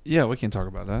 Yeah, we can talk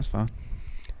about that. That's fine.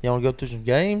 You want to go through some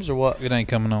games or what? It ain't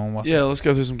coming on. Watch Yeah, let's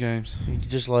go through some games. You can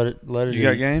just let it. You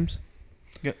got games?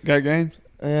 Got games?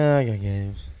 Yeah, I got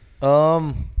games.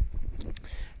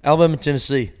 Alabama,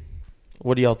 Tennessee.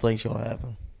 What do y'all think's going to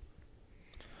happen?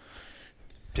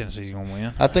 Tennessee's going to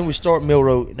win. I think we start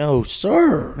Milroe. No,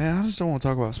 sir. Man, I just don't want to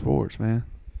talk about sports, man.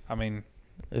 I mean,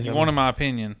 It's you gonna wanted my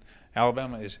opinion.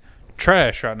 Alabama is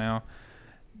trash right now.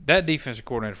 That defensive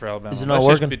coordinator for Alabama. Is it not let's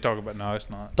working? Just be talking about. No, it's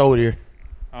not. Throw it here.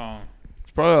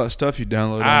 It's probably a lot of stuff you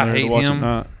download I on there hate to watch him. it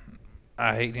not.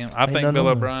 I hate him. I Ain't think nothing Bill on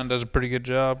there. O'Brien does a pretty good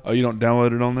job. Oh, you don't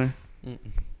download it on there?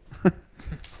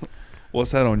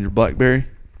 What's that on your BlackBerry?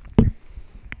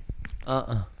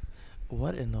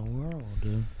 What in the world,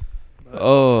 dude?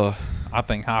 I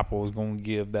think Heupel is going to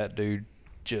give that dude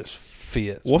just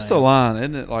fits. What's man. the line?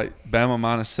 Isn't it like Bama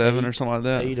 -7 or something like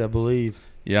that? 8, I believe.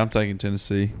 Yeah, I'm taking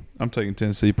Tennessee. I'm taking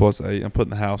Tennessee +8. I'm putting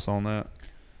the house on that.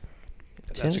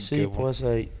 That's a Tennessee good one.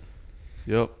 +8.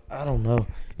 Yep. I don't know.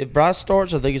 If Bryce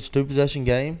starts, I think it's a 2-possession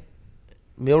game.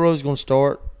 Milroe's going to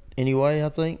start anyway, I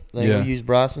think. They're going Yeah. to use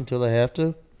Bryce until they have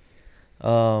to.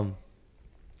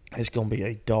 It's going to be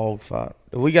a dog fight.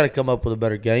 We got to come up with a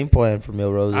better game plan for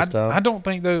Milroe this time. I don't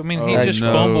think though. I mean, he Oh, just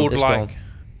no. fumbled It's like gone.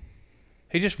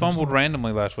 he just fumbled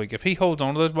randomly last week. If he holds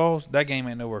on to those balls, that game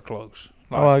ain't nowhere close.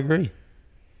 Oh, I agree.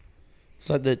 It's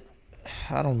like that.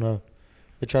 I don't know.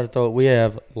 They try to throw it. We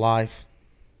have life.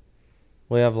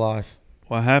 What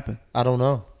happened? I don't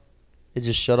know. It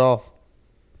just shut off.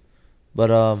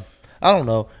 But I don't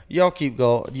know. Y'all keep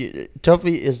going.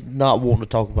 Tuffy is not wanting to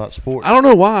talk about sports. I don't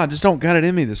know why. I just don't got it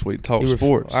in me this week to talk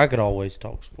sports. I could always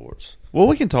talk sports. Well,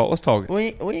 we can talk. Let's talk it. We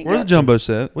ain't Where's got the jumbo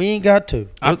set? to. We ain't got to.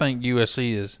 I think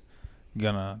USC is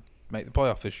gonna make the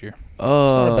playoff this year.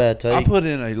 not a bad take. I put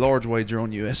in a large wager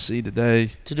on USC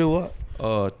today To do what?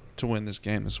 to win this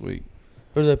game this week.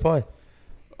 Who do they play?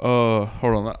 Hold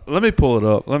on. Let me pull it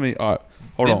up. All right.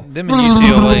 Hold on. Them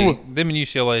and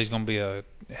UCLA is gonna be a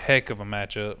heck of a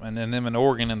matchup, and then them and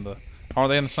Oregon are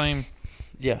they in the same?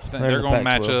 Yeah, They're going to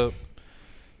match up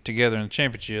together in the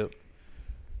championship.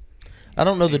 I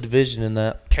don't know the division in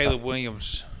that. Caleb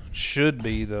Williams should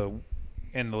be in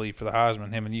the lead for the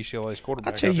Heisman. Him and UCLA's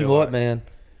quarterback. I tell you feel what, like. man.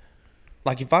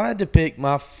 Like if I had to pick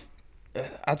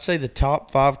I'd say the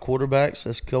top 5 quarterbacks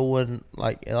that's going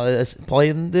that's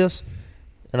playing this,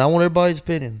 and I want everybody's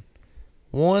opinion.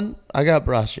 1, I got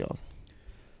Bryce Young.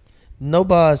 No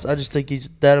bias. I just think he's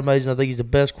that amazing. I think he's the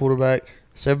best quarterback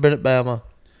that's ever been at Bama.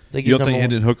 You don't think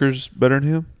Hendon Hooker's better than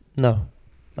him? No,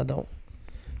 I don't.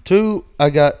 2, I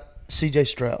got C.J.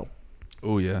 Stroud.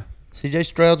 Oh, yeah. C.J.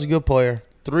 Stroud's a good player.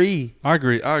 3, I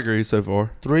agree so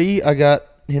far. I got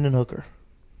Hendon Hooker.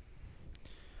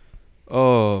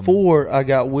 4, I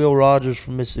got Will Rogers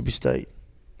from Mississippi State.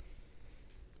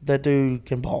 That dude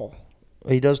can ball.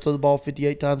 He does throw the ball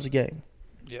 58 times a game.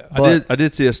 Yeah, I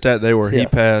did see a stat there where he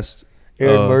passed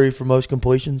Aaron Murray for most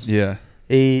completions. Yeah.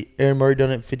 Aaron Murray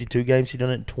done it in 52 games. He done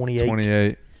it in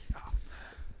 28.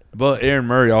 But Aaron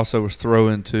Murray also was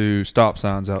throwing to stop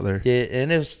signs out there. Yeah,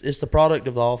 and it's the product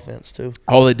of the offense too.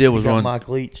 All they did was You got run Mike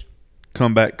Leach.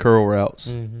 comeback curl routes.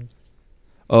 Mm-hmm.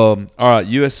 All right,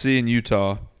 USC and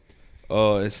Utah.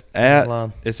 It's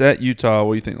at Utah.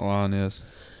 What do you think the line is?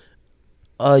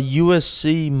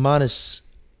 USC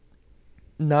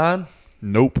 -9.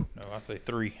 Nope. No, I say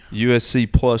 3. USC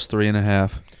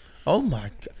 +3.5. Oh my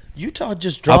God! Utah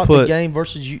just dropped the game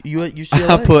versus UCLA.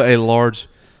 I put a large.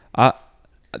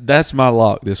 That's my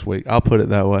lock this week. I'll put it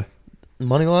that way.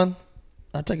 Money line.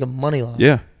 I take a money line.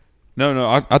 Yeah.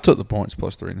 No. I took the points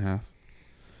 +3.5.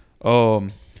 All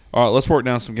right, let's work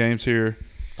down some games here.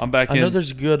 I'm back in. I know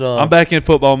there's a good. I'm back in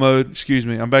football mode. Excuse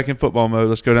me. I'm back in football mode.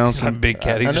 Let's go down some Big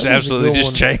Cat. He I just know there's a absolutely good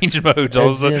just one. changed modes. All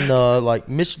of a As sudden. in, like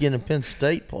Michigan and Penn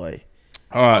State play.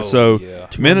 All right, Oh, so yeah.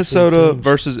 Minnesota teams.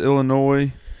 versus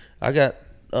Illinois. I got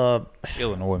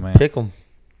Illinois, man. pick 'em.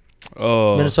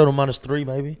 Minnesota -3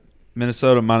 maybe.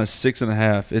 Minnesota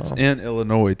 -6.5. It's in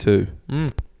Illinois too.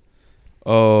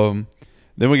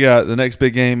 Then we got the next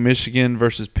big game: Michigan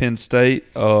versus Penn State.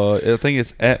 I think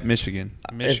it's at Michigan.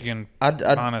 Michigan I'd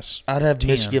minus. I'd have 10.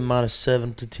 Michigan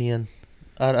 -7 to 10.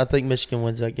 I think Michigan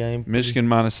wins that game. Michigan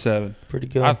 -7. Pretty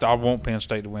good. I want Penn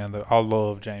State to win though. I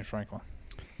love James Franklin.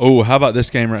 Oh, how about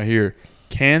this game right here?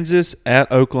 Kansas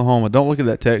at Oklahoma. Don't look at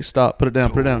that text. Stop. Put it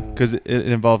down. Put it down because it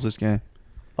involves this game.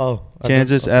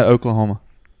 Kansas at Oklahoma.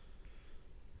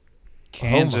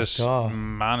 Kansas God.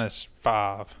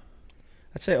 -5.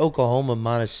 I'd say Oklahoma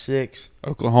 -6.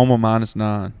 Oklahoma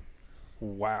 -9.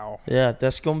 Wow. Yeah,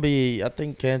 that's going to be – I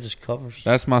think Kansas covers.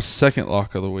 That's my second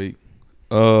lock of the week.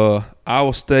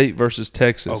 Iowa State versus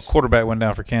Texas. Oh, quarterback went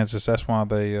down for Kansas. That's why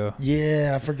they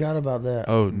Yeah, I forgot about that.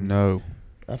 Oh, no.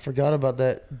 I forgot about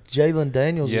that. Jalen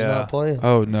Daniels is not playing.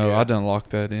 Oh, no. Yeah. I done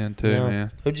locked that in too, No.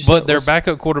 man. Who'd you But say their was-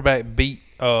 backup quarterback beat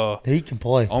He can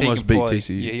play. Almost he can beat play.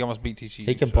 TCU. Yeah, he almost beat TCU.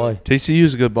 He can so play.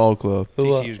 TCU's a good ball club. Who,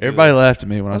 TCU's good. Everybody laughed at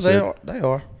me when I they said are. They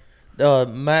are.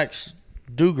 Max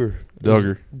Duggar.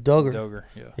 Duggar. Duggar,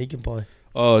 yeah. He can play.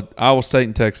 Iowa State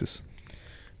and Texas.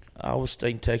 Iowa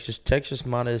State and Texas. Texas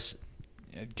minus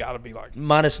It got to be like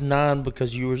 -9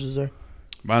 because yours is there.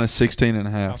 Minus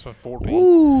 16.5. that's what 14.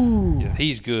 Ooh. Yeah,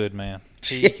 he's good, man.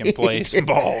 He can play some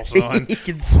ball, son. He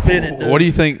can spin it. What do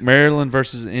you think Maryland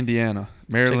versus Indiana?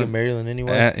 Taking Maryland Maryland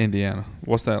anyway. at Indiana.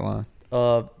 What's that line?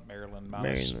 Maryland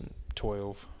minus Maryland.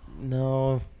 12.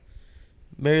 No.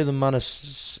 Maryland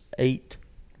 -8.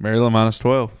 Maryland minus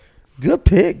 12. Good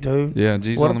pick, dude. Yeah,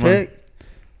 G's What on a the money. pick.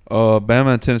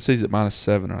 Bama and Tennessee's at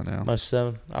 -7 right now.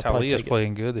 -7. I'll probably Talia's take it.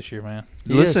 playing good this year, man.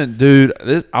 He Listen, dude,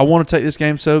 I want to take this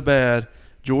game so bad.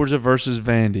 Georgia versus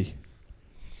Vandy.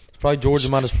 It's probably Georgia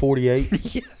 -48.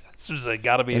 This is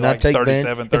got to be And I like take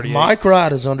 37, If 38. Mike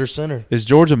Wright is under center, Is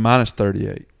Georgia minus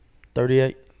 38?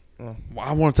 38. Well,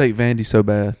 I want to take Vandy so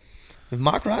bad. If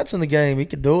Mike Wright's in the game, he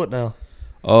could do it now.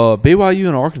 BYU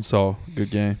and Arkansas, good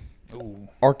game. Ooh,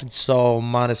 Arkansas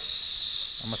I'm going to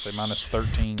say minus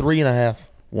 13. -3.5.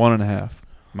 1.5.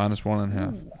 Minus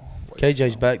 1.5.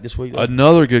 KJ's back this week. Though.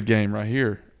 Another good game right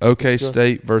here. OK Let's go.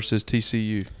 State versus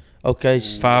TCU. Okay.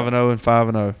 5-0 and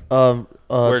 5-0.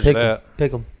 Where's pick that?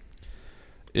 Pick them.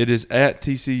 It is at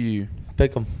TCU.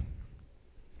 Pick them.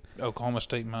 Oklahoma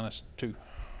State minus 2.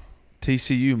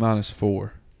 TCU minus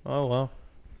 4. Oh, wow.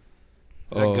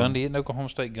 Is that Gundy? Isn't Oklahoma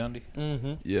State Gundy?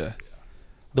 Mm-hmm. Yeah.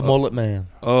 The mullet man.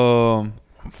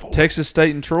 Texas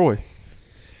State and Troy.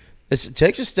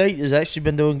 Texas State has actually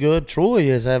been doing good. Troy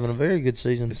is having a very good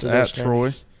season. It's to their at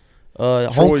standards. Troy.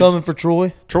 Homecoming for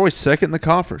Troy. Troy's second in the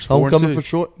conference. 4-2. Homecoming for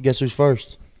Troy. Guess who's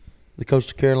first? The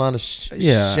Coastal Carolina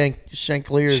Yeah.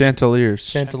 Chanceliers. Chanteliers.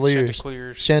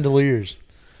 Chandeliers. Chandeliers.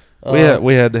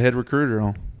 We had the head recruiter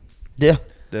on. Yeah.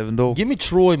 Devin Dole. Give me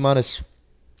Troy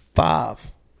 -5.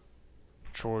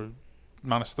 Troy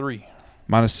minus 3.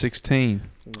 Minus 16.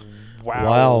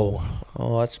 Wow.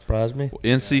 Oh, that surprised me.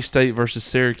 NC State versus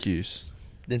Syracuse.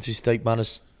 NC State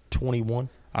 -21.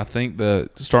 I think the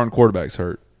starting quarterback's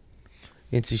hurt.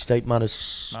 NC State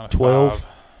Minus -12. 5.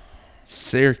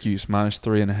 Syracuse minus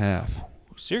 3.5.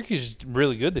 Syracuse is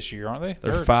really good this year, aren't they?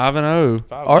 They're 5-0.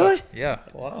 Are they? Yeah.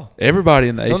 Wow. Everybody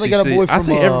in the Don't ACC. they got a boy I from,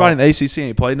 think everybody in the ACC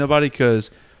ain't played nobody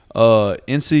because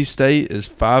NC State is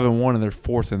 5-1 and they're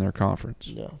 4th in their conference.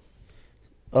 Yeah.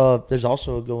 There's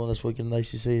also a good one this week in the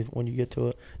ACC when you get to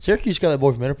it. Syracuse got that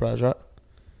boy from Enterprise, right?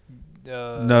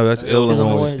 No, that's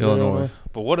Illinois. Is that Illinois?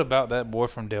 But what about that boy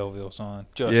from Delville, son?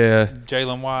 Yeah.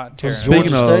 Jalen White, Terrence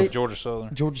Speaking Williams, of- State? Georgia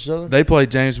Southern. Georgia Southern. They play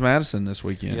James Madison this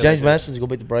weekend. Yeah. James they do. Madison's gonna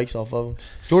beat the brakes off of them.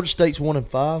 Georgia State's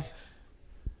 1-5,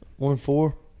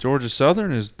 1-4. Georgia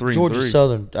Southern is 3-3. Georgia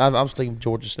Southern. I was thinking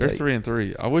Georgia State. They're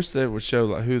 3-3. I wish they would show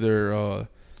like who their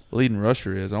leading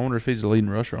rusher is. I wonder if he's the leading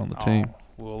rusher on the team.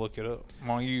 We'll look it up.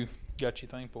 While you got your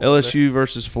thing pulled LSU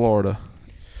versus Florida.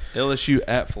 LSU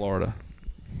at Florida.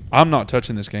 I'm not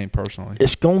touching this game personally.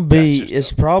 It's gonna be. That's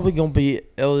just It's probably gonna be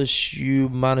LSU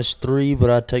 -3, but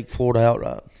I'd take Florida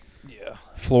outright. Yeah.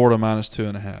 Florida minus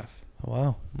 2.5.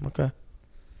 Wow. Okay.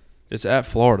 It's at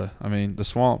Florida. I mean, the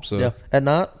swamp. So Yeah. At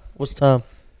night. What's the time?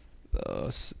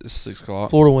 it's 6 o'clock.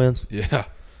 Florida wins. Yeah.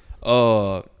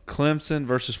 Clemson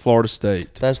versus Florida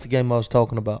State. That's the game I was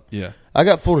talking about. Yeah. I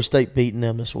got Florida State beating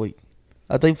them this week.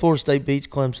 I think Florida State beats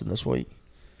Clemson this week.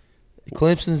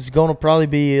 Clemson's gonna probably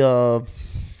be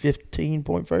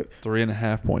 15-point favorite.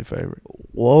 3.5 point favorite.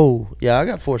 Whoa. Yeah, I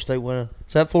got Florida State winning.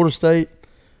 Is that Florida State?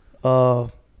 Yeah,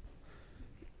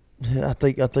 I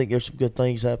think there's some good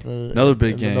things happening. Another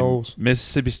big in the game. Knolls.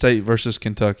 Mississippi State versus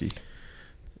Kentucky.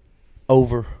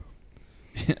 Over.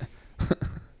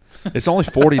 It's only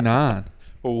 49.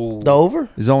 Ooh. The over?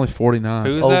 It's only 49.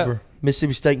 Who is Over. that?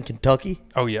 Mississippi State and Kentucky?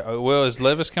 Oh, yeah. Well, is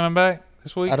Levis coming back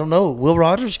this week? I don't know. Will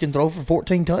Rogers can throw for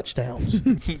 14 touchdowns.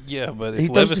 Yeah, but He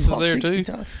if throws Levis the is ball there 60 too.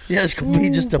 times. Yeah, it's going to be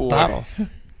just a Boy. battle.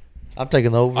 I'm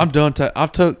taking the over. I'm done.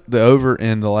 I've took the over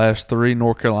in the last 3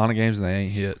 North Carolina games and they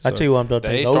ain't hit. I so. tell you what, I'm done They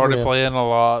taking the over. started in. playing a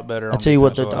lot better. I tell you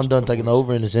what, I'm done taking the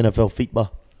over in this NFL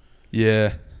football.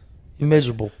 Yeah.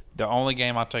 Miserable. The only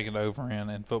game I take it over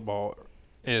in football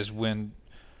is when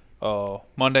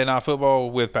Monday Night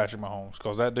Football with Patrick Mahomes,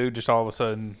 because that dude just all of a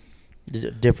sudden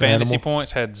Different fantasy animal.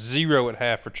 points had 0 at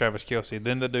half for Travis Kelce.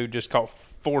 Then the dude just caught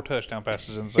 4 touchdown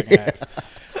passes in the second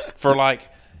half. For like,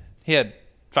 he had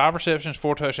 5 receptions,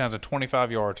 4 touchdowns, and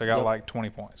 25 yards. I got like 20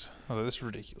 points. I was like, this is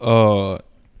ridiculous.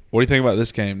 What do you think about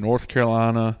this game? North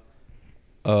Carolina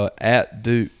at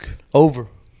Duke. Over.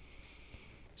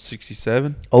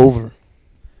 67? Over.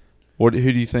 Who do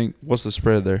you think? What's the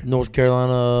spread there? North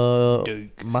Carolina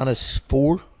Duke.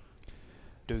 -4.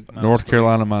 Duke North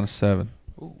Carolina -7.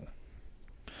 Ooh.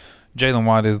 Jalen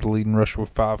White is the leading rusher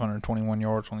with 521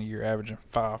 yards on the year, averaging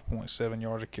 5.7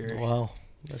 yards a carry. Wow,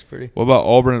 that's pretty. What about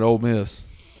Auburn at Ole Miss?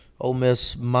 Ole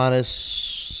Miss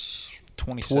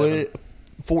 -27.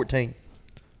 14.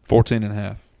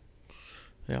 14.5.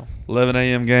 Yeah. 11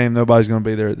 a.m. game. Nobody's going to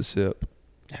be there at the SIP.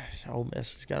 Ole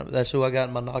Miss is that's who I got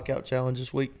in my knockout challenge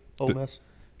this week. Ole Miss.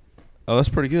 Oh, that's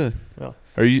pretty good. Yeah.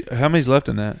 How many's left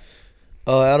in that?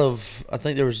 Out of, I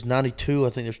think there was 92. I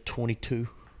think there's 22.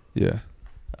 Yeah.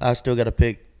 I still got to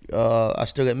pick. I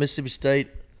still got Mississippi State,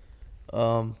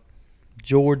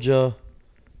 Georgia,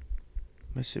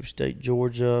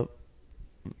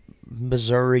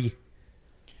 Missouri.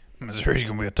 Missouri's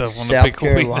going to be a tough one South to pick a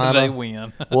week that Carolina. they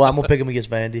win. Well, I'm gonna pick them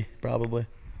against Vandy probably,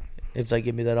 if they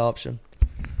give me that option.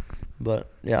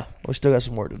 But yeah, we still got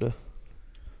some work to do.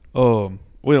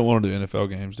 We don't want to do NFL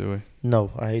games, do we? No,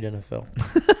 I hate NFL.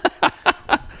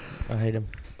 I hate them.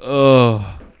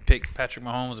 Pick Patrick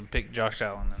Mahomes and pick Josh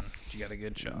Allen, and you got a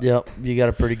good shot. Yep, you got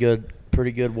a pretty good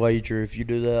wager if you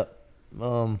do that.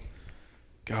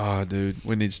 God, dude,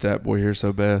 we need Stat Boy here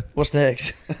so bad. What's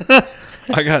next?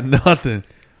 I got nothing.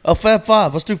 Oh, Fab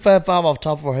Five. Let's do Fab Five off the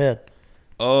top of our head.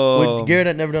 Garrett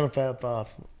had never done a Fab Five.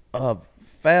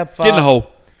 Fab Five. Get in the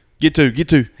hole. Get two.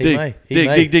 Dig. He Dig. may.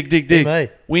 Dig. He may.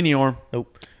 Weenie arm.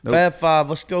 Nope. Fab Five.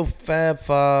 Let's go Fab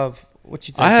Five. What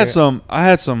you think? I had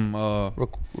Garrett? some.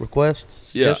 Requests,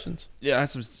 suggestions. Yeah, I had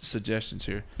some suggestions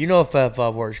here. You know how Fab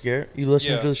Five works, Garrett. You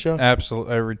listening to the show?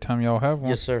 Absolutely. Every time y'all have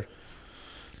one. Yes, sir.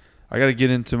 I got to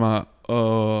get into my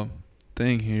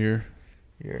thing here.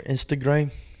 Your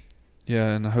Instagram.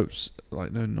 Yeah, and I hope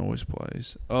like no noise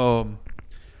plays.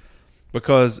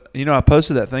 Because I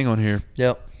posted that thing on here.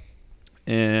 Yep.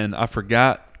 And I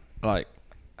forgot like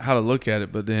how to look at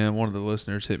it, but then one of the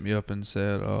listeners hit me up and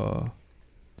said,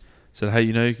 "Hey,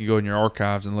 you can go in your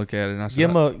archives and look at it." And I said,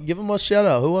 Give him a shout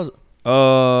out. Who was it?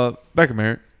 Becca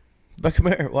Merritt. Becca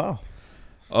Merritt. Wow.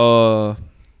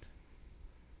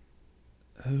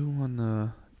 Who won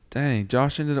the? Dang,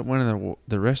 Josh ended up winning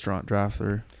the restaurant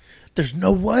drive-through. There's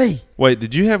no way. Wait,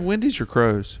 did you have Wendy's or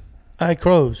Crows? I had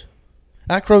Crows.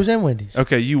 I had Crows and Wendy's.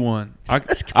 Okay, you won. I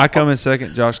come in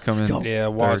second. Josh come in. Yeah,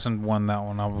 Watson won that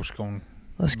one. I was going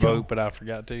to vote, but I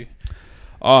forgot to.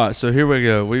 All right, so here we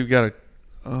go. We've got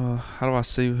how do I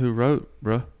see who wrote,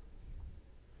 bro?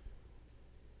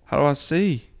 How do I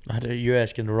see? You're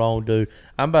asking the wrong dude.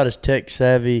 I'm about as tech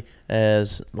savvy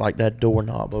as like that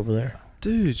doorknob over there.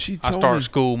 Dude, she told I start me.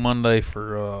 school Monday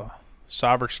for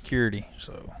cybersecurity.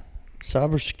 So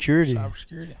Cybersecurity.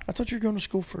 cybersecurity. I thought you were going to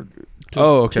school for.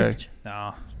 Okay.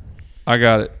 Nah. I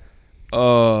got it.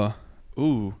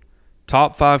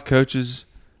 Top 5 coaches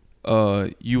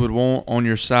you would want on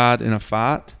your side in a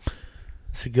fight.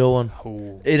 It's a good one.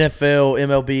 Oh. NFL,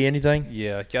 MLB, anything?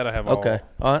 Yeah, gotta have Okay.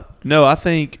 All right. No, I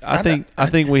think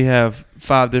we have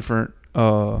 5 different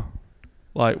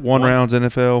like one rounds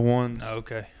NFL, one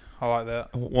Okay, I like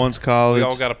that. one's college. We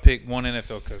all got to pick one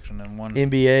NFL coach and then one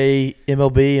NBA,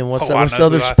 MLB, and what's Oh, I what's know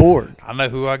the other who sport? I know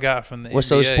who I got from the What's NBA.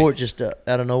 the other sport? Just out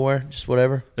of nowhere? Just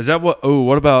whatever? Is that what? Oh,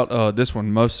 what about this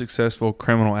one? Most successful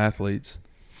criminal athletes.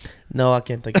 No, I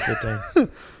can't think of a thing.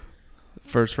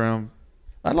 First round.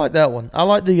 I like that one. I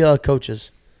like the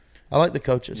coaches. I like the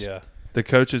coaches. Yeah. The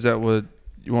coaches that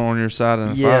you want on your side in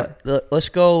a Yeah. fight. Let's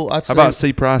go. I'd say, How about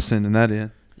C. Price sending that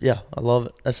in? Yeah, I love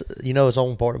it. That's it's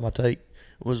on part of my take.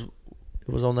 It was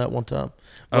on that one time.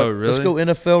 Oh, But really? Let's go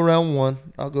NFL round 1.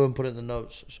 I'll go ahead and put it in the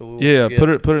notes. So we won't Yeah,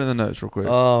 forget. put it in the notes real quick.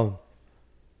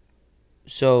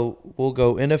 So we'll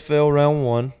go NFL round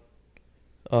 1,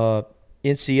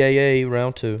 NCAA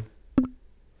round 2,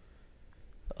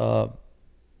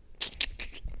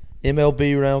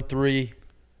 MLB round 3,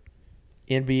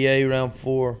 NBA round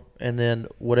 4, and then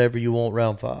whatever you want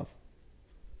round 5.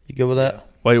 You good with that?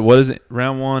 Wait, what is it?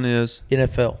 Round 1 is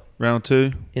NFL, round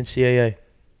 2. NCAA.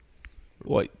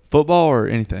 Wait, football or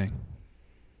anything?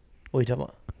 What are you talking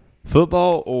about?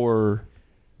 Football or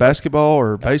basketball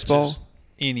or baseball? Just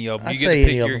any of them. I'd You get say to pick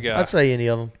any of your them. guy I'd say any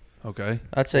of them. Okay.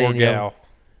 I'd say or any gal.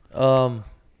 of them.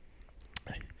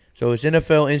 So it's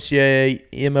NFL, NCAA,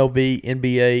 MLB,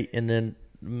 NBA, and then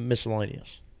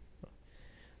miscellaneous.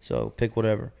 So pick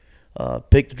whatever.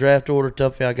 Pick the draft order,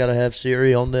 Tuffy. I gotta have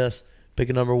Siri on this. Pick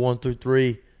a number 1 through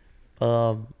 3.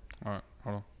 All right,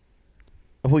 hold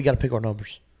on. We gotta pick our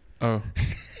numbers. Oh,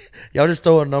 Y'all just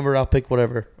throw a number. I'll pick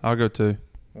whatever. I'll go 2.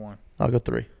 1. I'll go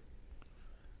 3.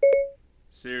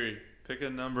 Siri, pick a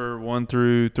number 1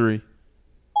 through 3.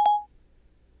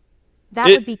 That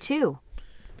would be 2.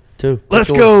 2. Let's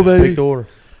Pick the go, order. baby. Pick the order.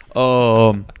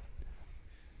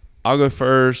 I'll go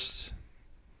first.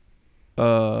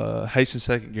 Hastings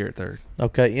second, Garrett third.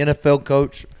 Okay, NFL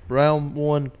coach, round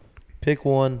 1, pick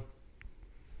 1.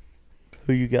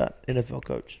 Who you got? NFL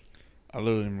coach. I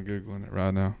literally am Googling it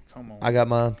right now. Come on. I got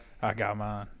mine. I got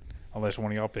mine. Unless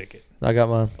one of y'all pick it. I got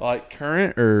mine. Like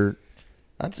current or?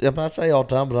 I'd say all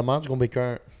time, but mine's going to be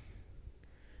current.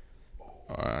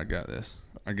 All right, I got this.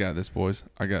 I got this, boys.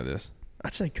 I got this.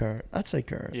 I'd say current.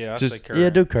 Yeah, I'd Just- say current. Yeah,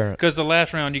 do current. Because the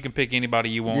last round, you can pick anybody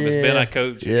you want. It's been a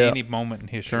coach Yeah. at any moment in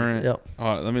history. Current. Yep,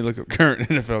 All right, let me look up current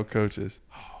NFL coaches.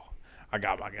 I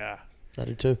got my guy. I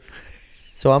do too.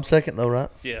 So I'm second though, right?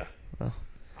 Yeah. Oh.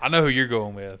 I know who you're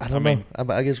going with. I don't know.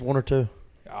 I guess 1 or 2.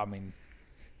 I mean,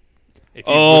 if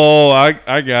you Oh, I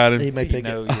got He him. may you pick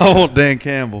know, it. I want Dan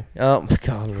Campbell. Oh,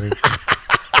 golly.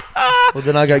 Well,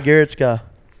 then I got Garrett's guy,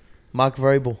 Mike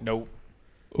Vrabel. Nope.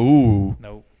 Ooh,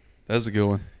 Nope. that's a good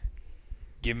one.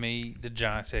 Give me the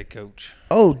Giants head coach.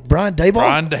 Oh, Brian Daboll.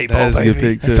 Brian Daboll, That is a good baby.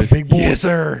 pick, too. That's a big boy. Yes,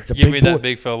 sir. That's a Give big me boy. that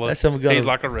big fella. That's something we He's gotta-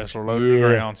 like a wrestler, low to the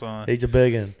ground, son. He's a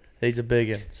big one. He's a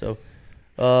big one. So,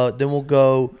 then we'll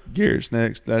go Garrett's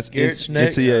next. That's Garrett's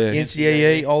next. NCAA.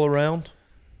 NCAA all around.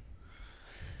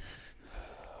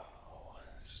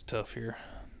 It's tough here.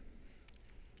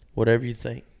 Whatever you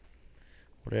think.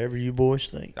 Whatever you boys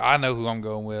think. I know who I'm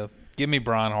going with. Give me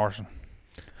Brian Harsin.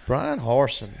 Brian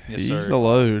Harsin. Yes, He's sir. a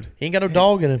load. He ain't got no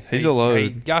dog in him. He's a load. He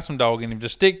got some dog in him.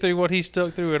 Just stick through what he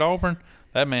stuck through at Auburn.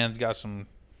 That man's got some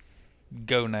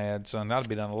gonads, son. That'd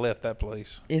be done left that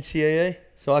place. NCAA.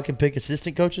 So I can pick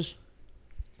assistant coaches.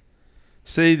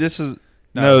 See, this is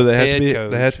No, they have head to be.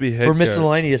 coach. They have to be head For coach.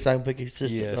 miscellaneous, I can pick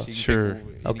assistant. Yes, Oh. you can Sure. pick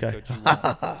any Okay. coach you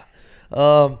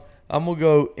want. I'm gonna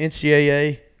go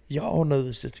NCAA. Y'all know the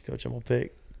assistant coach I'm gonna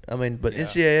pick. I mean, but Yeah.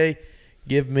 NCAA,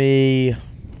 give me.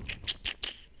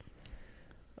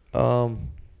 I'm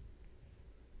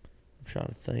trying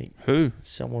to think. Who?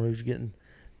 Someone who's getting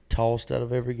tossed out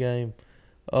of every game.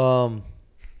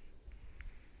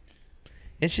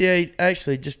 NCAA,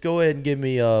 actually, just go ahead and give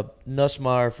me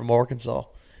Nussmeier from Arkansas,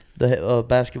 the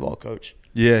basketball coach.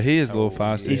 Yeah, he is a little Oh,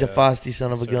 feisty. He's a feisty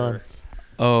son of a Sir.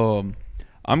 gun.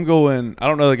 I'm going. I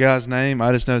don't know the guy's name.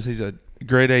 I just know he's a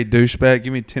grade A douchebag.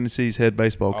 Give me Tennessee's head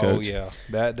baseball coach. Oh, yeah.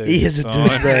 That dude. He is a son.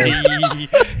 douchebag.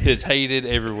 He is hated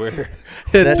everywhere.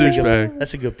 Head That's a douchebag. good.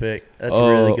 That's a good pick. That's a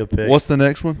really good pick. What's the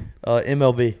next one?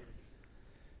 MLB?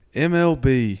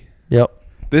 MLB. Yep.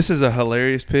 This is a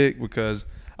hilarious pick because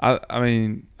I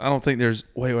mean I don't think there's.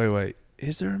 Wait.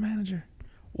 Is there a manager?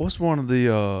 What's one of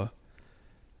the?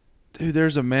 Dude,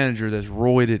 there's a manager that's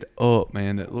roided up,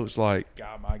 man. That looks like.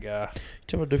 God, my guy. You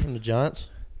talking about dude from the Giants?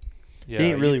 Yeah, he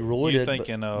ain't really roided. You're but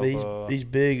thinking of. he's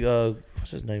big.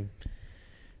 What's his name?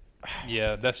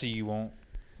 Yeah, that's who you want.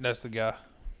 That's the guy.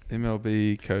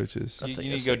 MLB coaches. You think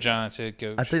need that's to go the- Giants head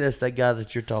coach. I think that's that guy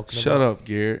that you're talking about. Shut up,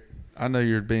 Garrett. I know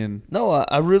you're being. No,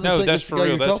 I really No, think that's that's the for guy real.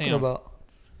 you're That's talking him. about.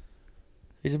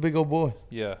 He's a big old boy.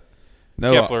 Yeah.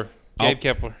 No, Kepler. I'll- Gabe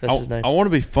Kepler. That's his name. I want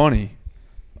to be funny.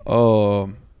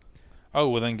 Oh,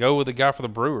 well, then go with the guy for the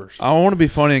Brewers. I want to be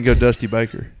funny and go Dusty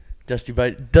Baker.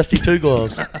 Dusty Two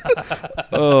Gloves.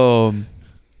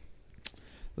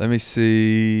 Let me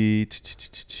see.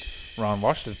 Ron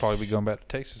Washington's probably be going back to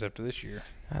Texas after this year.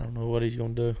 I don't know what he's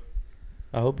gonna do.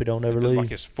 I hope he don't ever It'd be leave. like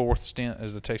his fourth stint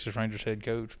as the Texas Rangers head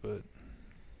coach, but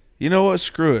You know what?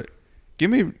 Screw it. Give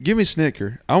me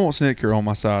Snicker. I want Snicker on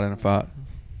my side in a fight.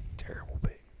 terrible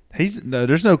pick.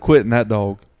 There's no quitting that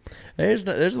dog. There's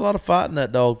a lot of fight in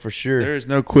that dog for sure. There is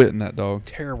no quitting that dog.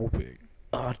 Terrible pick.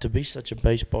 To be such a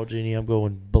baseball genie, I'm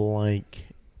going blank.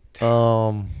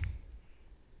 Don't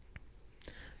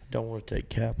want to take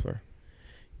Kepler.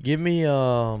 Give me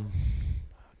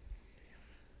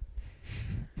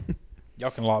Y'all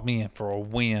can lock me in for a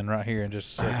win right here in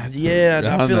just a second. yeah.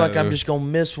 I I feel like know. I'm just gonna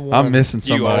miss one. I'm missing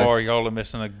You somebody. are. Y'all are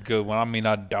missing a good one. I mean,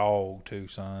 a dog, too,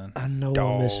 son. I know I'm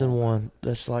Dog. missing one.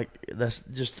 That's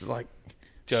just like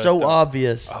Just so a-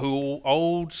 obvious. Who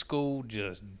old school,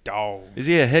 just dog. Is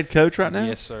he a head coach right now?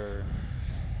 Yes, sir.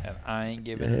 And I ain't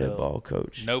The giving it head up. ball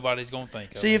coach. Nobody's gonna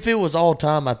think of See, it. if it was all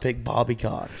time, I'd pick Bobby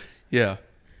Cox. Yeah.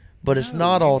 But it's No,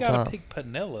 not you all gotta time. Pick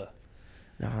Panella.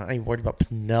 No, I ain't worried about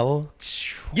Pinella.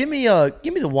 Give me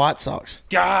the White Sox.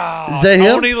 God, Is that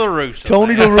him? Tony La Russa.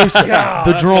 Tony man. La Russa, God,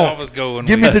 the that's what I drunk. was going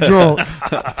Give me with. the drunk.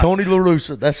 Tony La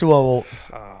Russa. That's who I want.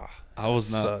 I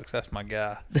was not. Sucks. That's my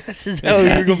guy. That's his hell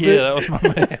you're gonna Yeah, that was my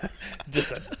man.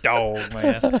 Just a dog,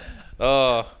 man.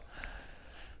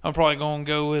 I'm probably gonna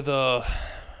go with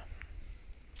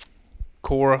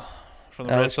Cora from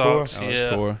the Alex Red Sox. Alex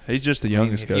Yeah. Cora. He's just the I mean,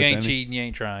 youngest if coach. you ain't ain't he? cheating, you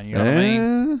ain't trying. You know what I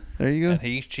mean? There you go. And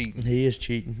he's cheating. He is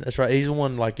cheating. That's right. He's the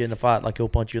one like in the fight, like he'll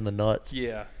punch you in the nuts.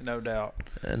 Yeah, no doubt.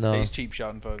 And He's cheap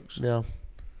shotting folks. yeah, at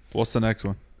What's the next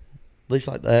one? least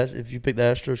like that. If you pick the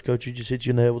Astros coach, he just hit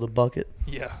you in the head with a bucket.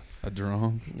 Yeah. A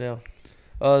drum. Yeah.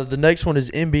 The next one is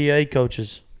NBA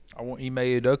coaches. I want Ime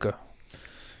Udoka.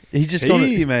 He's just gonna.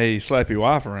 He may slap your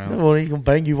wife around. Well, he's gonna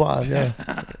bang you wife. Yeah.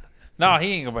 No,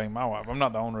 he ain't gonna bang my wife. I'm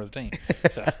not the owner of the team.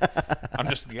 So, I'm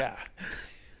just the guy.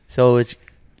 So it's.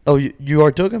 Oh, you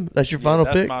already took him. That's your final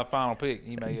that's pick. my final pick.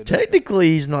 Ime Udoka. Technically,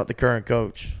 he's not the current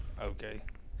coach. Okay.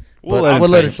 But him we'll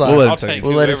let take it slide. We'll let him I'll take take it.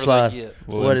 We'll let it whoever slide. they get.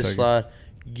 We'll Let him it take slide.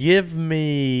 Give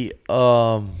me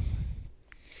Okay,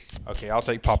 I'll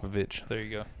take Popovich. There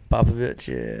you go. Popovich.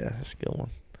 Yeah, that's a good one.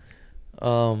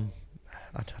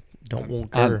 I don't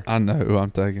want Kerr. I know who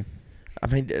I'm taking. I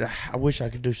mean, I wish I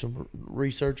could do some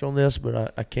research on this,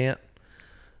 but I can't.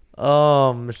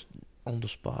 It's on the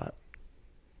spot.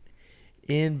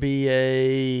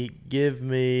 NBA, give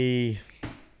me.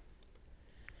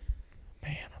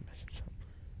 Man, I'm missing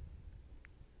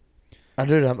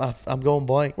something. I'm going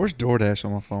blank. Where's DoorDash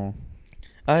on my phone?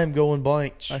 I am going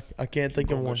blank. I can't think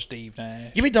of Going one. with Steve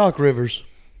Nash. Give me Doc Rivers.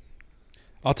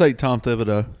 I'll take Tom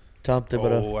Thibodeau. Tom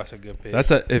Thibodeau. Oh, that's a good pick.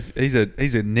 That's if he's a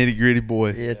nitty gritty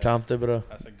boy. Yeah, Tom Thibodeau.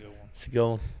 That's a good one. It's a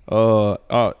good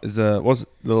one. What's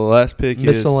the last pick?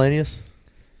 Miscellaneous.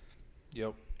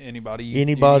 Yep. Anybody you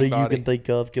can think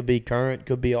of. Could be current,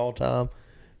 could be all time,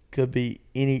 could be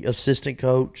any assistant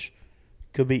coach,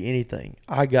 could be anything.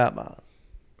 I got mine.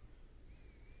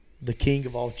 The king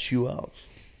of all chew-outs.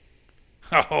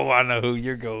 Oh, I know who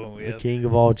you're going The with. king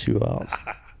of all chew-outs.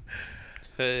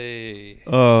 Hey.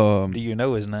 is Do you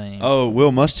know his name?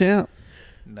 Will Muschamp.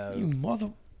 No. You mother...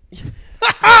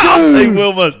 I'll take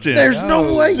Will Muschamp. There's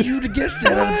no way you'd have guessed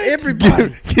that out of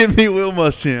everybody. Give me Will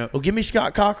Muschamp. Well, give me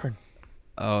Scott Cochran.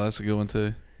 Oh, that's a good one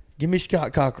too. Give me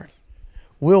Scott Cochran.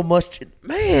 Will Muschamp.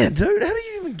 Man, dude, how do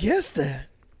you even guess that?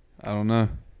 I don't know.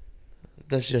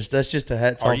 That's just a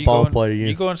hats Are off you ball going, play to you.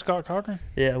 You going Scott Cochran?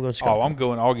 Yeah, I'm going Scott. Oh, I'm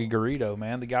going Augie Garrido,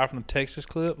 man. The guy from the Texas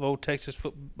clip, the old Texas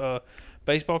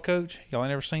baseball coach. Y'all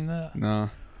ain't ever seen that? No.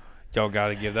 Y'all got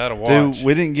to give that a watch. Dude,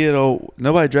 we didn't get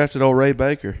nobody drafted old Ray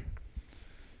Baker.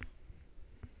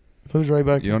 Who's Ray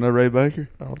Baker? You don't know Ray Baker?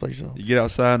 I don't think so. You get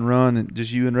outside and run, and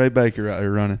just you and Ray Baker out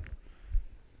there running.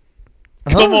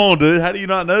 Come on, dude. How do you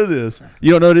not know this?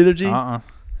 You don't know it either, G?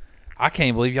 I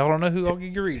can't believe y'all don't know who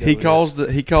Augie Garrido is.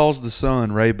 He calls the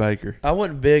son Ray Baker. I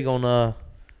wasn't big on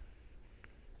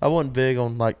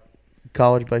like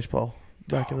college baseball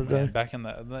back in the day. Man, back in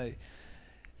the day.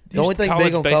 The only thing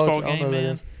big on baseball college, I don't game, know that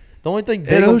man. is. The only thing Ed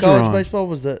big on college Ogeron. baseball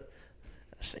was that.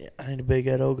 See, I ain't a big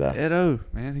Ed O guy. Ed O,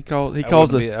 man. He calls That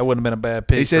the. wouldn't have been a bad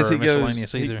pick He says for he goes.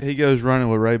 miscellaneous either. He goes running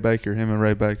with Ray Baker. Him and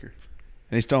Ray Baker,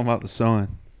 and he's talking about the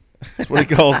son. That's what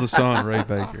he calls the son, Ray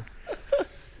Baker.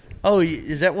 Oh,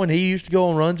 is that when he used to go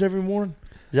on runs every morning?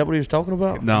 Is that what he was talking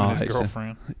about? No, his I said-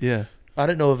 girlfriend. Yeah. I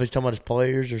didn't know if he's talking about his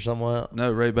players or someone else.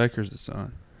 No, Ray Baker's the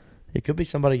son. It could be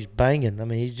somebody he's banging. I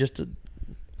mean, he's just a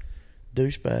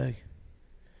douchebag.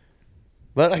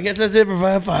 But I guess that's it for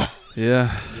Fab Five.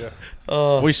 Yeah.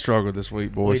 We We struggled this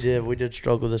week, boys. did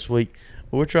struggle this week.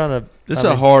 But we're trying to. This is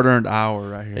a hard-earned hour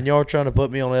right here. And y'all are trying to put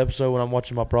me on an episode when I'm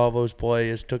watching my Bravos play.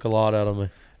 It took a lot out of me.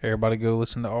 Everybody go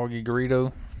listen to Augie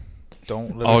Garrido.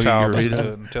 Don't let Augie a child listen Garrido. to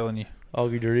it. I'm telling you.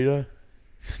 Augie Dorito.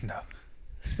 No.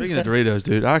 Speaking of Doritos,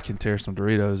 dude, I can tear some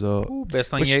Doritos up. Ooh,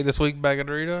 best thing Which- you ate this week, bag of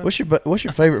Doritos? What's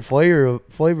your favorite flavor of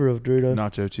Dorito?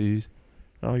 Nacho cheese.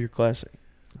 Oh, your classic.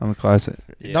 I'm a classic.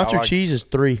 Yeah, Nacho I like, cheese is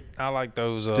 3. I like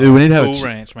those Dude, we need to have a Cool chi-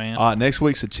 Ranch, man. Next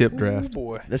week's a chip Ooh, draft.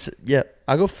 boy.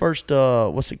 I go first.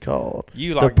 What's it called?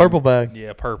 You The like purple bag.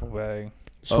 Yeah, purple bag.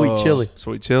 Sweet chili.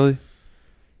 Sweet chili.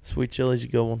 Sweet chili's a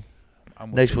good one.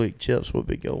 I'm with Next you. week, chips would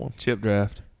be a good one. Chip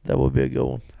draft. That would be a good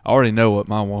one. I already know what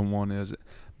my 1-1 is,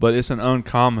 but it's an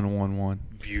uncommon 1-1.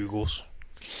 Bugles.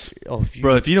 Oh, if you,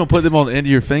 Bro, if you don't put them on the end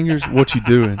of your fingers, what you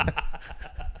doing?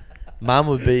 mine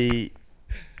would be.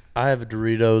 I have a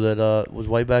Dorito that was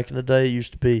way back in the day. It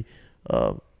used to be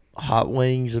hot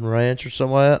wings and ranch or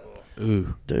something like that.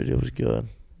 Ooh. Dude, it was good.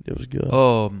 It was good.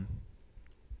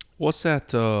 What's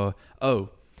that?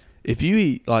 If you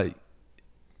eat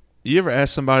you ever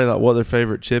ask somebody what their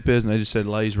favorite chip is, and they just said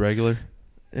Lay's regular?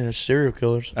 Yeah, serial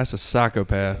killers. That's a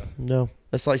psychopath. No,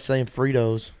 that's like saying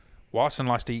Fritos. Watson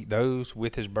likes to eat those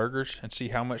with his burgers and see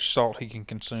how much salt he can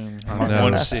consume in I know.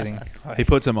 one sitting. He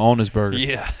puts them on his burger.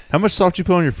 Yeah, How much salt you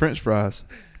put on your French fries?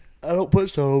 I don't put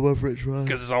salt on my French fries.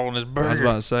 because it's all in his I was burger.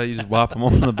 about to say you just wipe them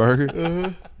on the burger.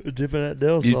 Dipping that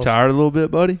Del You sauce. tired a little bit,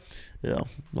 buddy? Yeah,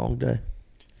 long day.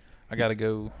 I got to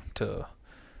go to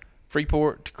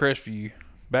Freeport to Crestview,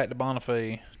 back to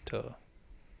Bonifay to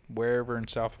wherever in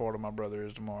South Florida my brother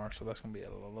is tomorrow. So that's gonna be a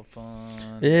lot of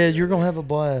fun. Yeah, you're gonna have a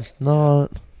blast.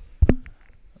 Not.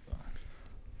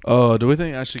 Do we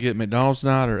think I should get McDonald's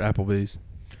tonight or Applebee's?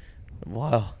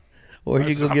 Wow. What are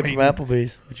you That's- gonna I get mean- from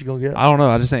Applebee's? What you gonna get? I don't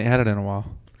know. I just ain't had it in a while.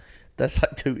 That's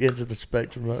like two ends of the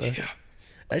spectrum right there.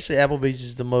 Actually, Applebee's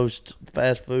is the most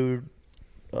fast food,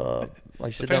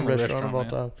 like sit down family restaurant of all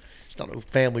restaurant, time. It's not a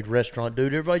family restaurant,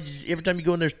 dude. Every time you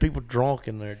go in, there's people drunk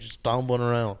in there, just stumbling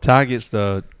around. Ty gets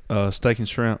the steak and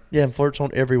shrimp. Yeah, and flirts on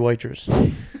every waitress.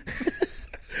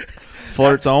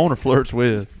 Flirts on or flirts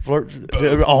with? Flirts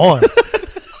on.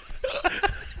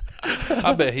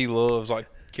 I bet he loves like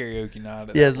karaoke night.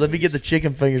 at Yeah, let me Applebee's. get the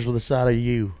chicken fingers with a side of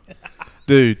you.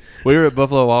 Dude, we were at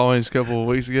Buffalo Wild Wings a couple of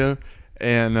weeks ago,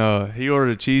 and he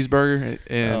ordered a cheeseburger,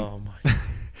 and Oh my!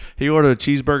 he ordered a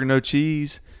cheeseburger, no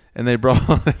cheese, and they brought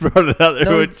it out there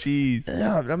No. with cheese.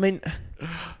 Yeah, I mean,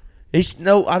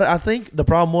 I think the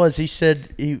problem was he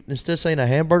said instead of saying a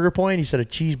hamburger plain, he said a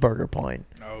cheeseburger plain.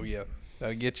 Oh yeah,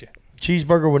 that'll get you.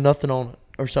 Cheeseburger with nothing on it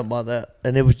or something like that,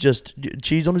 and it was just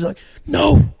cheese on it. He's like,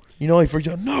 no, he freaked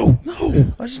out. No,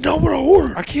 that's not what I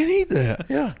ordered. I can't eat that.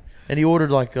 Yeah, and he ordered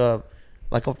like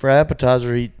for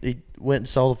appetizer, he went and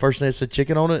saw the first thing that said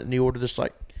chicken on it, and he ordered this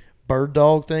like bird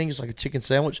dog thing. It's like a chicken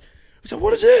sandwich. He said,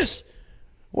 "What is this?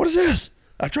 What is this?"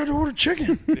 I tried to order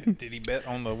chicken. Did he bet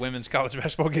on the women's college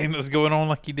basketball game that was going on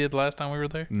like he did last time we were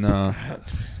there? No.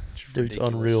 Dude's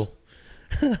Ridiculous. unreal.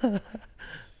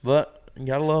 But you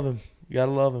gotta love him. You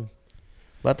gotta love him.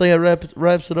 But I think that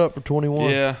wraps it up for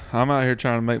 21. Yeah, I'm out here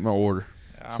trying to make my order.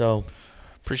 So,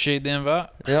 Appreciate the invite.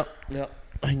 yep.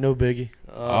 Ain't no biggie.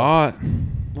 All right.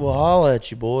 We'll holler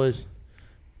at you, boys.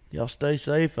 Y'all stay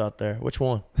safe out there. Which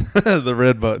one? The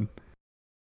red button.